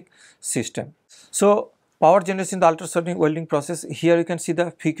ultrasonic system. So, power generation in the ultrasonic welding process, here you can see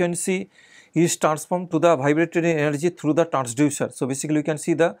the frequency is transformed to the vibratory energy through the transducer. So, basically you can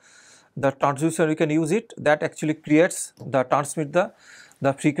see the the transducer we can use it, that actually creates the transmit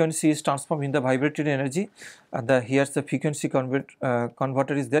the frequency is transformed in the vibratory energy, and here's the frequency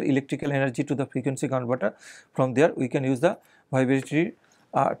converter is there, electrical energy to the frequency converter. From there we can use the vibratory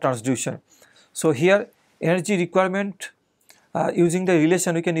transducer. So here energy requirement, using the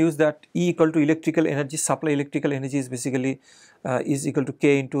relation we can use that E equal to electrical energy, supply electrical energy is basically is equal to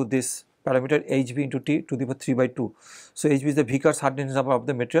K into this parameter Hb into T to the power 3 by 2. So Hb is the Vickers hardness of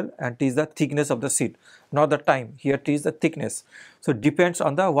the material and T is the thickness of the sheet, not the time. Here T is the thickness. So it depends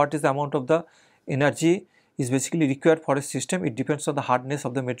on the what is the amount of the energy is basically required for a system. It depends on the hardness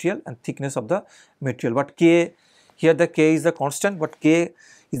of the material and thickness of the material. But K, here the K is the constant, but K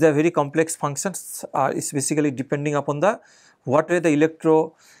is a very complex function. It's basically depending upon the what are the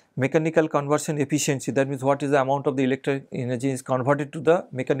electromechanical conversion efficiency, that means what is the amount of the electric energy is converted to the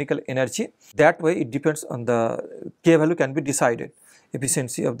mechanical energy. That way it depends on the K value can be decided,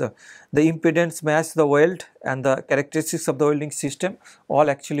 efficiency of the impedance match the weld and the characteristics of the welding system all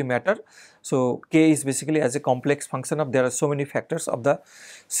actually matter. So K is basically as a complex function of there are so many factors of the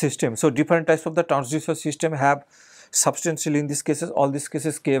system. So different types of the transducer system have substantially, in these cases all these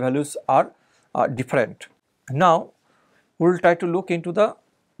cases K values are different. Now we will try to look into the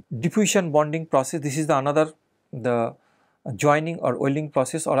diffusion bonding process. This is the joining or welding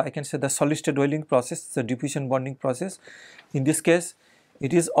process, or I can say the solid state welding process, the diffusion bonding process. In this case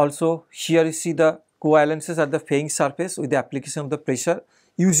it is also, here you see the covalences at the faying surface with the application of the pressure,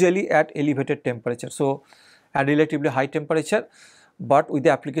 usually at elevated temperature. So at relatively high temperature but with the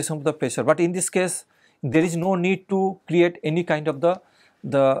application of the pressure. But in this case there is no need to create any kind of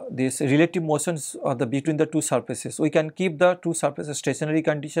this relative motions between the two surfaces. We can keep the two surfaces stationary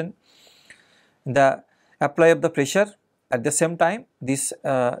condition, the apply of the pressure, at the same time this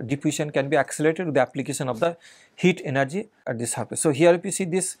diffusion can be accelerated with the application of the heat energy at the surface. So here if you see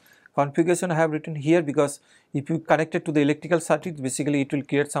this configuration I have written here, because if you connect it to the electrical circuit, basically it will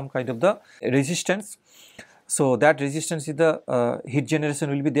create some kind of the resistance. So that resistance is the heat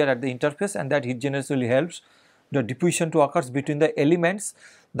generation will be there at the interface, and that heat generation will helps the diffusion to occurs between the elements,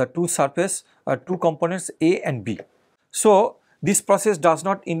 the two surface two components A and B. So this process does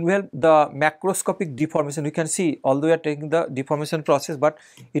not involve the macroscopic deformation. You can see, although we are taking the deformation process, but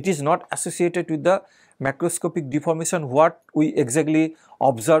it is not associated with the macroscopic deformation what we exactly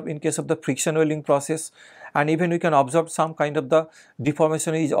observe in case of the friction welding process, and even we can observe some kind of the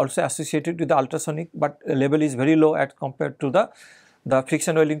deformation is also associated with the ultrasonic, but level is very low as compared to the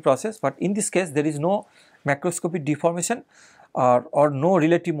friction welding process. But in this case there is no macroscopic deformation or no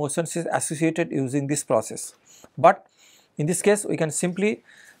relative motions is associated using this process. But in this case we can simply,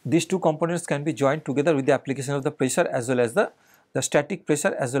 these two components can be joined together with the application of the pressure as well as the static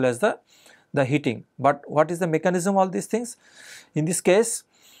pressure as well as the heating. But what is the mechanism of all these things? In this case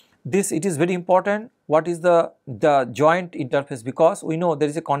it is very important what is the joint interface, because we know there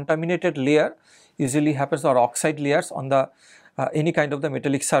is a contaminated layer usually happens, or oxide layers on the any kind of the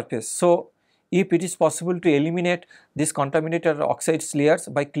metallic surface. So if it is possible to eliminate these contaminated oxide layers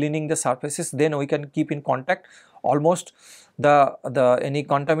by cleaning the surfaces, then we can keep in contact almost any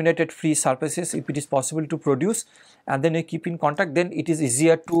contaminated free surfaces if it is possible to produce, and then we keep in contact, then it is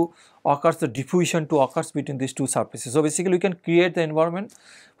easier to occurs the diffusion to occurs between these two surfaces. So basically we can create the environment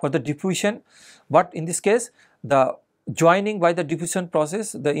for the diffusion, but in this case the joining by the diffusion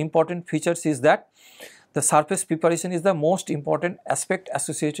process, the important features is that the surface preparation is the most important aspect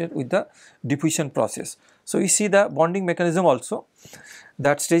associated with the diffusion process. So we see the bonding mechanism also,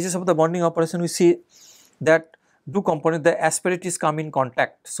 that stages of the bonding operation we see that two components, the asperities come in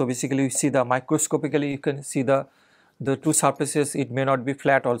contact. So basically we see the microscopically you can see the two surfaces, it may not be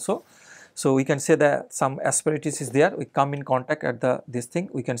flat also. So we can say that some asperities is there, we come in contact at this thing,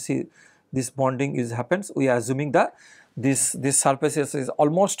 we can see this bonding is happens. We are assuming that this surfaces is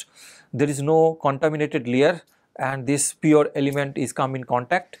almost there is no contaminated layer and this pure element is come in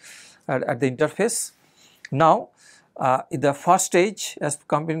contact at the interface. Now the first stage has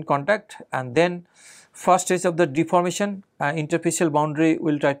come in contact, and then first stage of the deformation interfacial boundary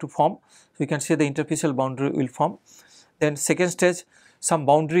will try to form. So we can say the interfacial boundary will form. Then second stage some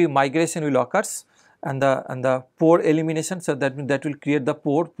boundary migration will occurs, and the pore elimination, so that will create the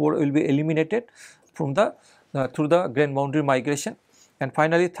pore will be eliminated from through the grain boundary migration. And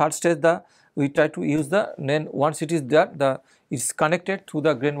finally third stage we try to use then once it is there it is connected to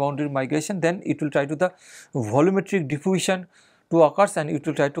the grain boundary migration, then it will try to the volumetric diffusion to occurs, and it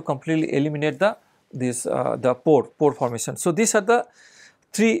will try to completely eliminate the pore formation. So these are the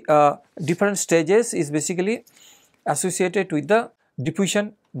three different stages is basically associated with the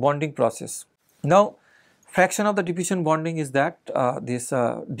diffusion bonding process. Now fraction of the diffusion bonding is that these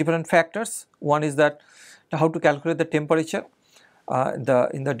different factors. One is that how to calculate the temperature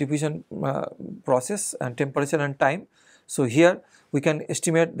in the diffusion process, and temperature and time. So here we can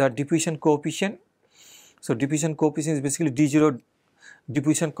estimate the diffusion coefficient. So diffusion coefficient is basically D0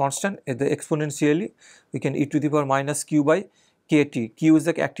 diffusion constant at the exponentially we can e to the power minus q by kT. Q is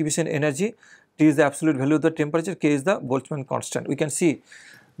the activation energy, T is the absolute value of the temperature, K is the Boltzmann constant. We can see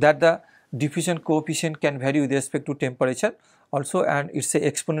that the diffusion coefficient can vary with respect to temperature also, and it's a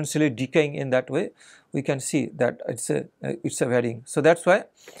exponentially decaying in that way. We can see that it's a varying. So that's why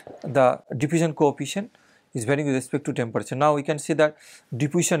the diffusion coefficient is varying with respect to temperature. Now we can see that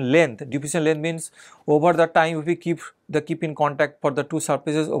diffusion length. Diffusion length means over the time if we keep in contact for the two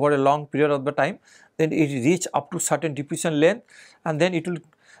surfaces over a long period of the time, then it reach up to certain diffusion length, and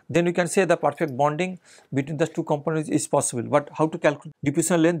then we can say the perfect bonding between the two components is possible. But how to calculate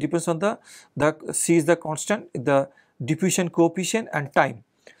diffusion length depends on the C is the constant, the diffusion coefficient and time.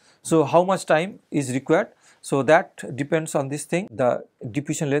 So how much time is required? So that depends on this thing, the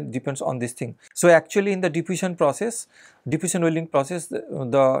diffusion length depends on this thing. So actually in the diffusion process, diffusion welding process,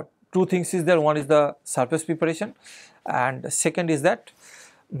 the two things is there. One is the surface preparation, and second is that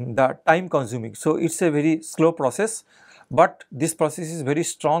the time consuming. So it's a very slow process, but this process is very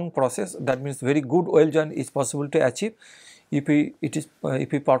strong process. That means very good weld joint is possible to achieve if we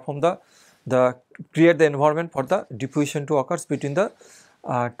perform the create the environment for the diffusion to occurs between the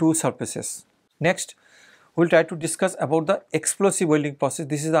two surfaces. Next, we will try to discuss about the explosive welding process.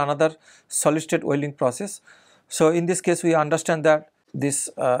 This is another solid state welding process. So in this case we understand that this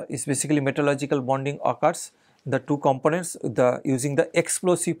is basically metallurgical bonding occurs the two components using the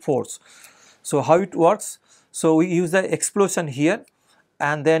explosive force. So how it works? So we use the explosion here,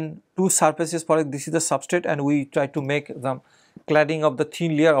 and then two surfaces for this is the substrate, and we try to make the cladding of the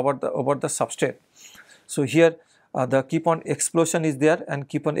thin layer over the substrate. So here the keep on explosion is there, and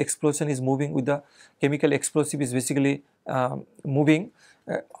keep on explosion is moving with the chemical explosive is basically moving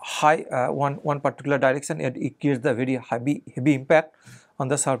high one particular direction, and it creates the very heavy impact on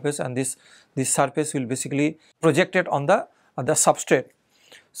the surface, and this surface will basically projected on the substrate.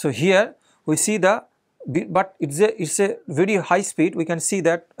 So here we see but it's a very high speed, we can see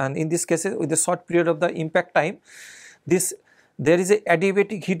that, and in this case with the short period of the impact time, there is a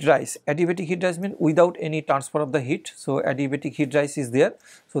adiabatic heat rise. Adiabatic heat rise means without any transfer of the heat. So adiabatic heat rise is there,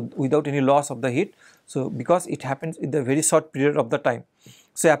 so without any loss of the heat. So because it happens in the very short period of the time.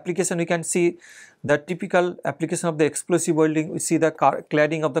 So application, we can see the typical application of the explosive welding. We see the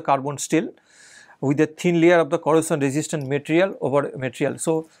cladding of the carbon steel with a thin layer of the corrosion resistant material over material.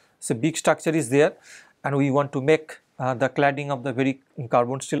 So big structure is there, and we want to make the cladding of the very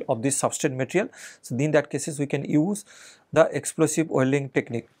carbon steel of this substrate material. So in that cases we can use the explosive welding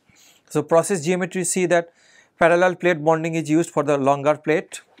technique. So process geometry, see that parallel plate bonding is used for the longer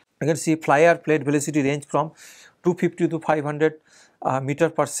plate. You can see flyer plate velocity range from 250 to 500 meter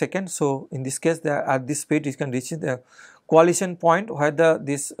per second. So in this case at this speed it can reach the coalition point where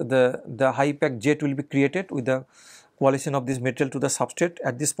the high impact jet will be created with the coalition of this material to the substrate.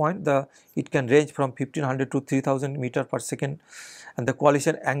 At this point it can range from 1500 to 3000 meter per second, and the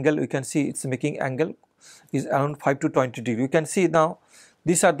coalition angle, we can see it's making angle is around 5 to 20 degree. You can see now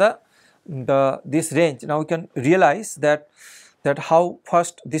these are this range. Now we can realize that how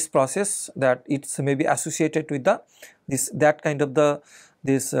first this process, that it's maybe associated with that kind of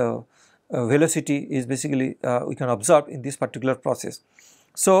this velocity is basically we can observe in this particular process.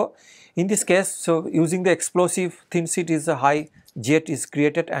 So in this case, so using the explosive thin sheet is a high jet is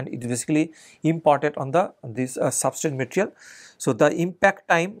created, and it is basically imparted on this substrate material. So the impact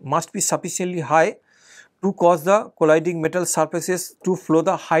time must be sufficiently high to cause the colliding metal surfaces to flow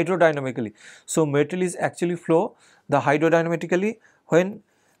the hydrodynamically. So metal is actually flow the hydrodynamically when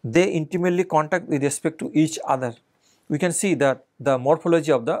they intimately contact with respect to each other. We can see that the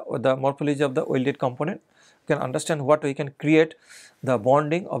morphology of the welded component. You can understand what we can create the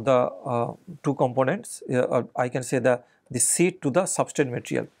bonding of the two components, or I can say the sheet to the substrate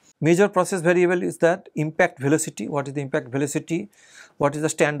material. Major process variable is that impact velocity. What is the impact velocity? What is the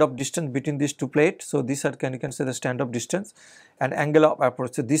stand-off distance between these two plates? So these are you can say the stand-off distance, and angle of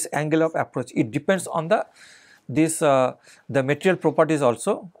approach. So this angle of approach, it depends on the material properties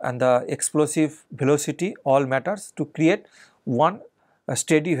also, and the explosive velocity all matters to create one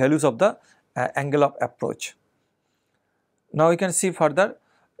steady values of the angle of approach. Now we can see further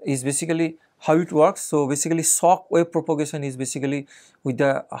is basically how it works. So basically shock wave propagation is basically with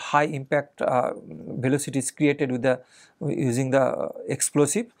the high impact velocity is created with using the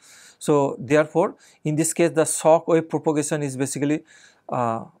explosive. So therefore in this case the shock wave propagation is basically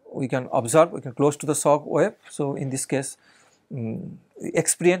we can observe, we can close to the shock wave. So in this case,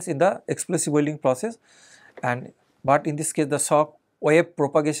 experience in the explosive welding process, and but in this case the shock wave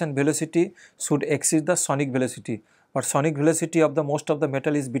propagation velocity should exceed the sonic velocity. But sonic velocity of the most of the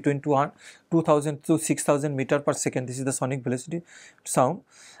metal is between 2000 to 6000 meter per second. This is the sonic velocity sound,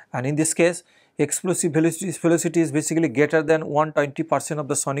 and in this case explosive velocity is basically greater than 120% of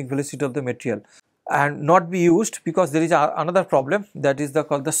the sonic velocity of the material, and not be used because there is another problem, that is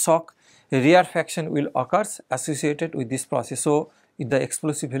called the shock rarefaction will occurs associated with this process. So the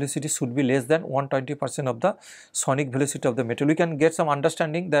explosive velocity should be less than 120% of the sonic velocity of the metal. We can get some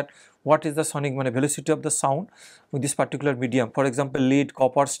understanding that what is the sonic velocity of the sound with this particular medium. For example, lead,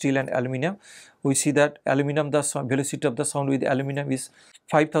 copper, steel and aluminum. We see that aluminum, the velocity of the sound with aluminum is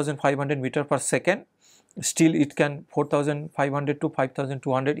 5500 meter per second. Steel it can 4500 to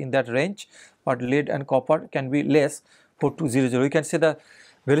 5200 in that range, but lead and copper can be less, 4200. We can say the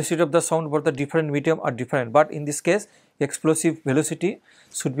velocity of the sound for the different medium are different, but in this case explosive velocity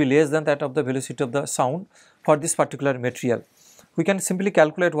should be less than that of the velocity of the sound for this particular material. We can simply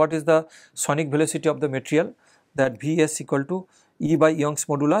calculate what is the sonic velocity of the material, that Vs equal to E by Young's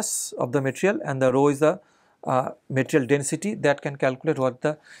modulus of the material, and the rho is the material density. That can calculate what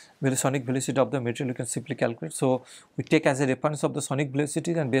the sonic velocity of the material, you can simply calculate. So we take as a reference of the sonic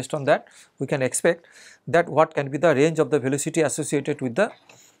velocity, and based on that we can expect that what can be the range of the velocity associated with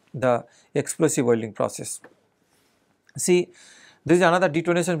the explosive welding process. See, there is another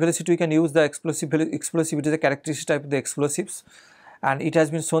detonation velocity. We can use the explosivity is a characteristic type of the explosives, and it has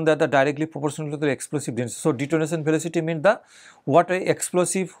been shown that the directly proportional to the explosive density. So detonation velocity means the what a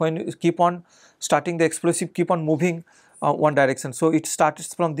explosive, when you keep on starting the explosive, keep on moving one direction. So it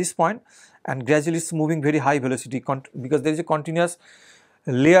starts from this point and gradually it's moving very high velocity because there is a continuous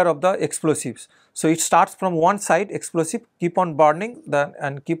layer of the explosives. So it starts from one side explosive, keep on burning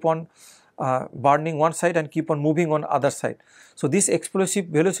and keep on burning one side and keep on moving on other side. So this explosive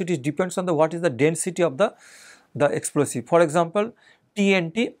velocity depends on the what is the density of the explosive. For example,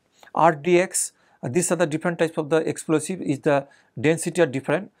 TNT, RDX, these are the different types of the explosive, is the density are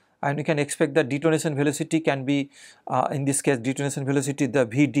different, and you can expect that detonation velocity can be in this case detonation velocity the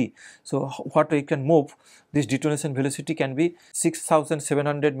VD. So what we can move, this detonation velocity can be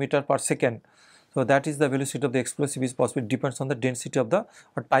 6700 meter per second. So that is the velocity of the explosive is possible. It depends on the density of the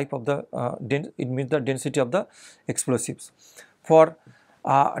or type of the it means the density of the explosives. For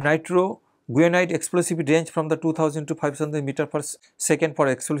nitro guanide explosivity range from the 2000 to 5000 meter per second for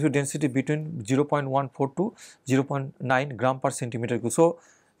explosive density between 0.14 to 0.9 gram per centimeter cube. So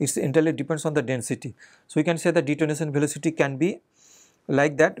it entirely depends on the density. So we can say the detonation velocity can be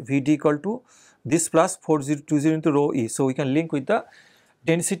like that, Vd equal to this plus 4020 into rho e. So we can link with the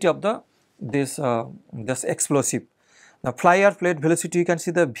density of the this explosive. The fly air plate velocity, you can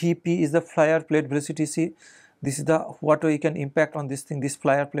see the Vp is the fly air plate velocity. See, this is the what we can impact on this thing, this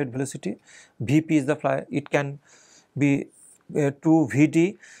fly air plate velocity. Vp is the fly, it can be 2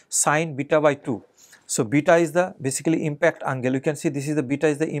 Vd sine beta by 2. So beta is the basically impact angle. You can see this is the beta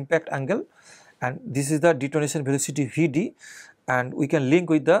is the impact angle, and this is the detonation velocity Vd, and we can link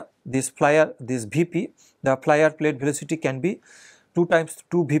with the this Vp. The fly air plate velocity can be 2 times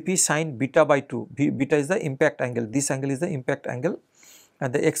 2 Vp sine beta by 2. Beta is the impact angle, this angle is the impact angle,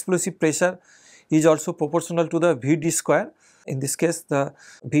 and the explosive pressure is also proportional to the Vd square. In this case the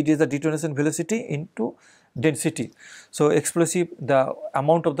Vd is the detonation velocity into density. So explosive, the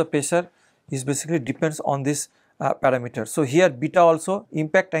amount of the pressure is basically depends on this parameter. So here beta also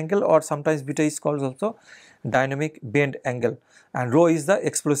impact angle, or sometimes beta is called also dynamic bend angle, and rho is the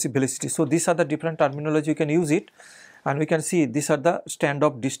explosive velocity. So these are the different terminology, you can use it, and we can see these are the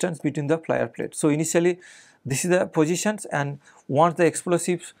standoff distance between the fly air plate. So initially this is the positions, and once the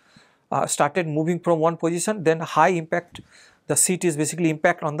explosives started moving from one position, then high impact, the seat is basically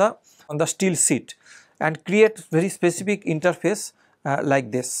impact on the steel seat and create very specific interface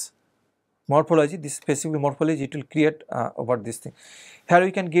like this morphology, this specific morphology it will create over this thing. Here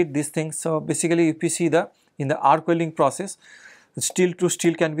we can get these things. So basically if we see in the arc welding process, steel to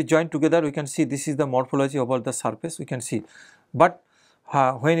steel can be joined together. We can see this is the morphology over the surface, we can see. But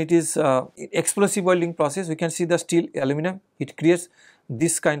when it is explosive welding process, we can see the steel aluminum, it creates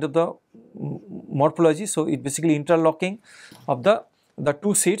this kind of the morphology. So it basically interlocking of the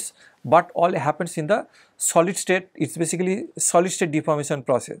two sheets, but all happens in the solid state. It's basically solid state deformation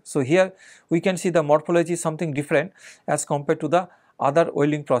process. So here we can see the morphology is something different as compared to the other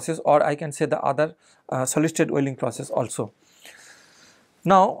welding process, or I can say the other solid state welding process also.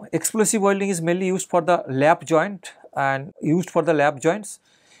 Now explosive welding is mainly used for the lap joint and used for the lap joints.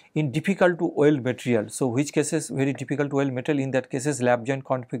 in difficult to weld material. So, which cases very difficult to weld metal, in that cases lap joint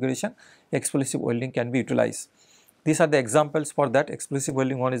configuration explosive welding can be utilized. These are the examples for that explosive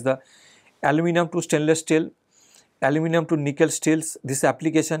welding. One is the aluminum to stainless steel, aluminum to nickel steels, these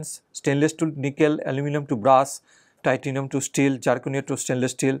applications, stainless to nickel, aluminum to brass, titanium to steel, zirconia to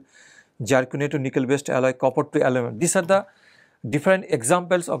stainless steel, zirconia to nickel based alloy, copper to aluminum. These are the different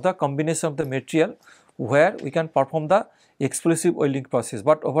examples of the combination of the material where we can perform the explosive welding process.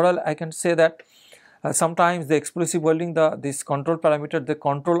 But overall I can say that sometimes the explosive welding, this control parameter, the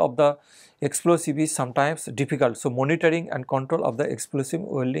control of the explosive is sometimes difficult. So, monitoring and control of the explosive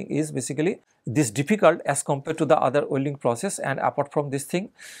welding is basically this difficult as compared to the other welding process, and apart from this thing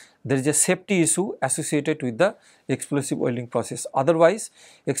there is a safety issue associated with the explosive welding process. Otherwise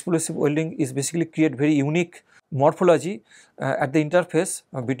explosive welding is basically create very unique morphology at the interface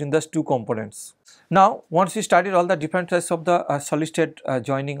between the two components. Now, once we studied all the different types of the solid state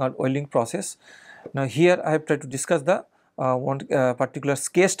joining or welding process, now here I have tried to discuss the one particular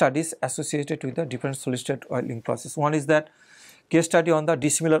case studies associated with the different solid state welding process. One is that case study on the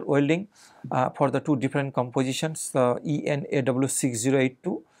dissimilar welding for the two different compositions,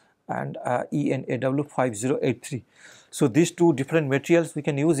 ENAW6082 and ENAW5083. So, these two different materials we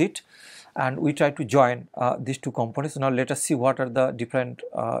can use it, and we try to join these two components. Now, let us see what are the different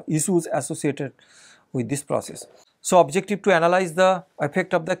issues associated with this process. So, objective to analyze the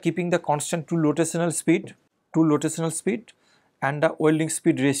effect of the keeping the constant tool rotational speed and the welding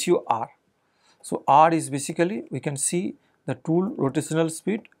speed ratio R. So, R is basically we can see the tool rotational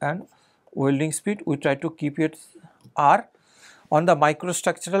speed and welding speed, we try to keep it R on the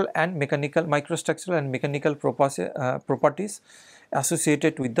microstructural and mechanical properties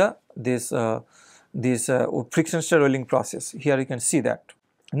associated with the this friction stir welding process. Here you can see that.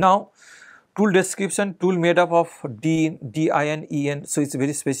 Now, tool description, tool made up of DIN, EN, so it's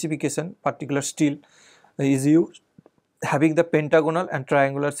very specification, particular steel is used, having the pentagonal and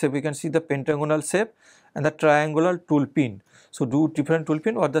triangular shape. We can see the pentagonal shape and the triangular tool pin. So, two different tool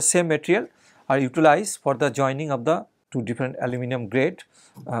pin or the same material are utilized for the joining of the two different aluminum grade,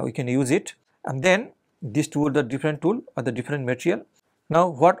 we can use it, and then these two are the different tool or the different material. Now,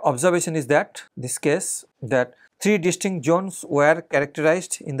 what observation is that this case that three distinct zones were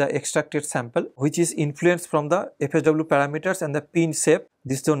characterized in the extracted sample, which is influenced from the FSW parameters and the pin shape.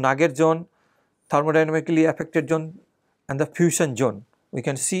 This zone, nugget zone, thermodynamically affected zone and the fusion zone. We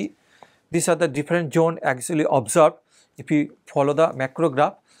can see these are the different zone actually observed if we follow the macro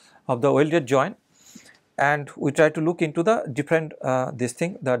graph of the welded joint, and we try to look into the different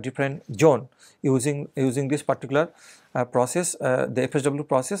the different zone using this particular process, the FSW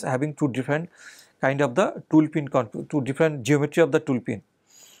process, having two different kind of the tool pin, two different geometry of the tool pin.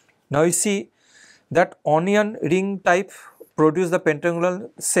 Now, you see that onion ring type produce the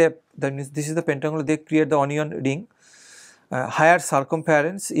pentagonal shape, that means this is the pentagonal, they create the onion ring. Higher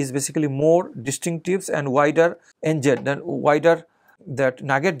circumference is basically more distinctives and wider NZ than wider that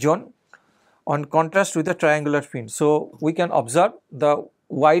nugget zone, on contrast with the triangular pin. So, we can observe the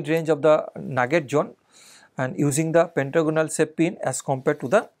wide range of the nugget zone and using the pentagonal shape pin as compared to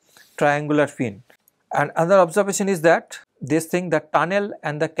the triangular pin. And another observation is that this thing, the tunnel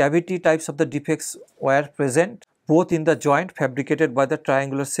and the cavity types of the defects were present both in the joint fabricated by the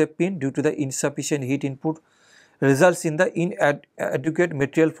triangular shape pin due to the insufficient heat input, results in the inadequate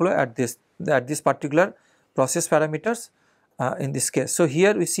material flow at this particular process parameters in this case. So,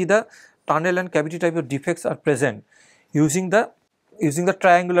 here we see the tunnel and cavity type of defects are present using the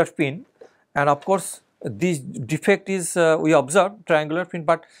triangular pin, and of course, this defect is we observe triangular pin,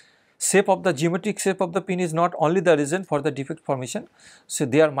 but shape of the geometric shape of the pin is not only the reason for the defect formation. So,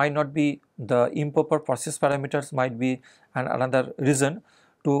 there might not be the improper process parameters, might be another reason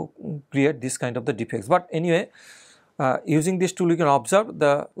to create this kind of the defects. But anyway, using this tool we can observe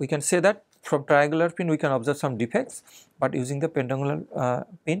we can say that from triangular pin we can observe some defects, but using the pentagonal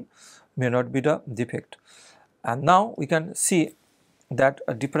pin may not be the defect. And now we can see that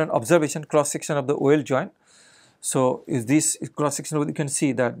a different observation cross section of the weld joint. So, is this cross section, you can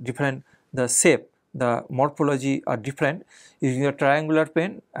see that different the shape, the morphology are different using a triangular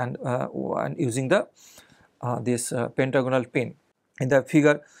pin and using the this pentagonal pin in the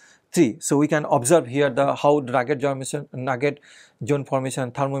figure 3. So, we can observe here the how the nugget zone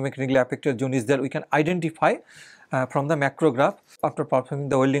formation, thermomechanically affected zone is there. We can identify from the macro graph after performing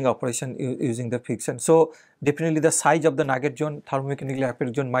the welding operation using the friction. So, definitely the size of the nugget zone, thermomechanically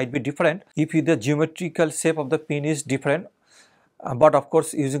affected zone might be different if the geometrical shape of the pin is different, but of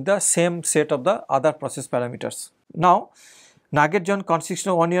course using the same set of the other process parameters. Now, Nugget joint consists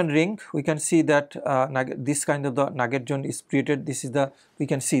of onion ring. We can see that this kind of the nugget joint is created. This is the, we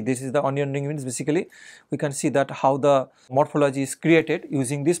can see this is the onion ring, means basically we can see that how the morphology is created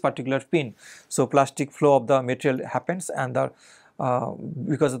using this particular pin. So plastic flow of the material happens, and the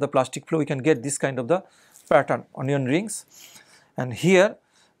because of the plastic flow we can get this kind of the pattern, onion rings. And here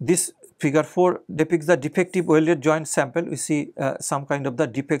this figure 4 depicts the defective welded joint sample. We see some kind of the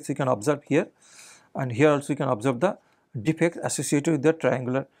defects you can observe here, and here also you can observe the defects associated with the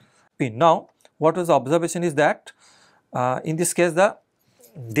triangular pin. Now what was the observation is that in this case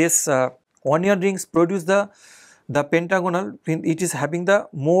this onion rings produce the pentagonal pin. It is having the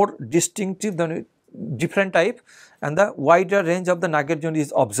more distinctive than different type, and the wider range of the nugget joint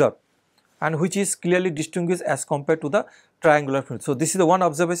is observed, and which is clearly distinguished as compared to the triangular pin. So this is the one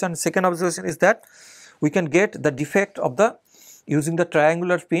observation. Second observation is that we can get the defect of the, using the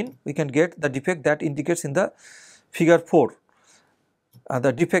triangular pin we can get the defect that indicates in the figure 4.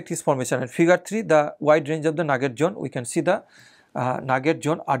 The defect is formation, and figure 3 the wide range of the nugget joint. We can see the nugget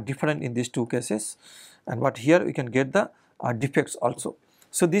joint are different in these two cases, and but here we can get the defects also.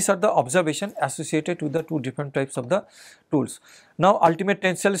 So these are the observation associated with the two different types of the tools. Now ultimate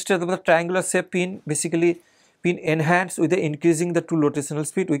tensile strength of the triangular shape pin, basically pin enhanced with the increasing the tool rotational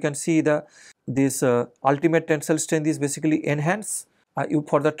speed. We can see the this ultimate tensile strength is basically enhanced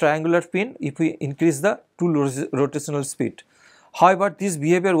for the triangular pin if we increase the tool rotational speed. However, this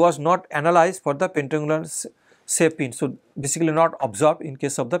behavior was not analyzed for the pentagonal shape pin. So basically not observed in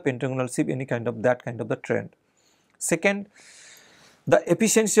case of the pentagonal shape any kind of that kind of the trend. Second, the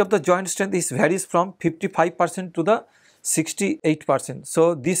efficiency of the joint strength is varies from 55% to the 68%.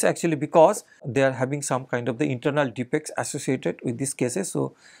 So this actually because they are having some kind of the internal defects associated with these cases.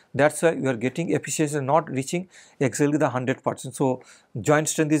 So that's why we are getting efficiency not reaching exactly the 100%. So joint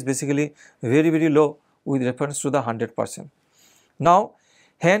strength is basically very low with reference to the 100%. Now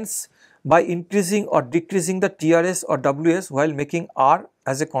hence by increasing or decreasing the TRS or WS while making R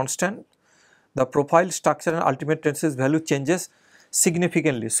as a constant, the profile, structure and ultimate tensile value changes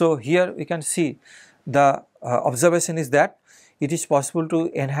significantly. So here we can see the observation is that it is possible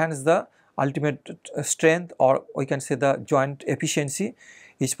to enhance the ultimate strength, or we can say the joint efficiency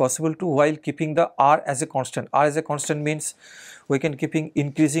is possible to while keeping the R as a constant. R as a constant means we can keeping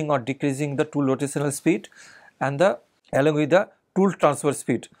increasing or decreasing the tool rotational speed and the along with the tool transfer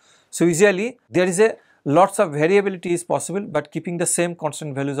speed. So usually there is a lots of variability is possible, but keeping the same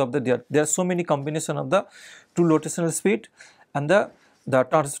constant values of the there are so many combination of the tool rotational speed and the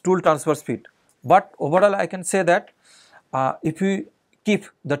tool transfer speed. But overall I can say that if we keep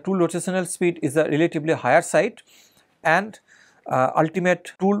the tool rotational speed is a relatively higher side and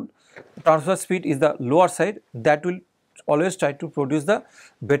ultimate tool transfer speed is the lower side, that will always try to produce the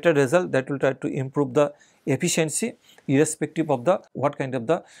better result, that will try to improve the efficiency irrespective of the what kind of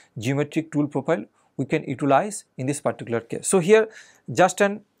the geometric tool profile we can utilize in this particular case. So here just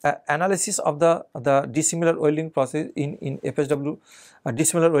an analysis of the dissimilar welding process in FSW,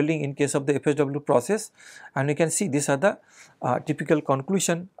 dissimilar welding in case of the FSW process, and we can see these are the typical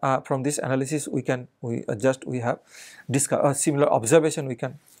conclusion from this analysis. We have discussed a similar observation we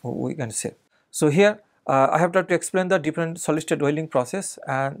can say. So here I have tried to explain the different solid state welding process,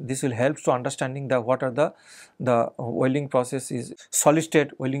 and this will help to understanding the what are the welding process is solid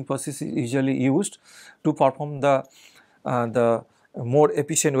state welding process is usually used to perform the more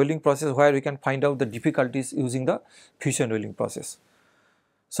efficient welding process, where we can find out the difficulties using the fusion welding process.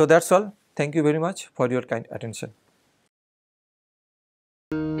 So that's all. Thank you very much for your kind attention.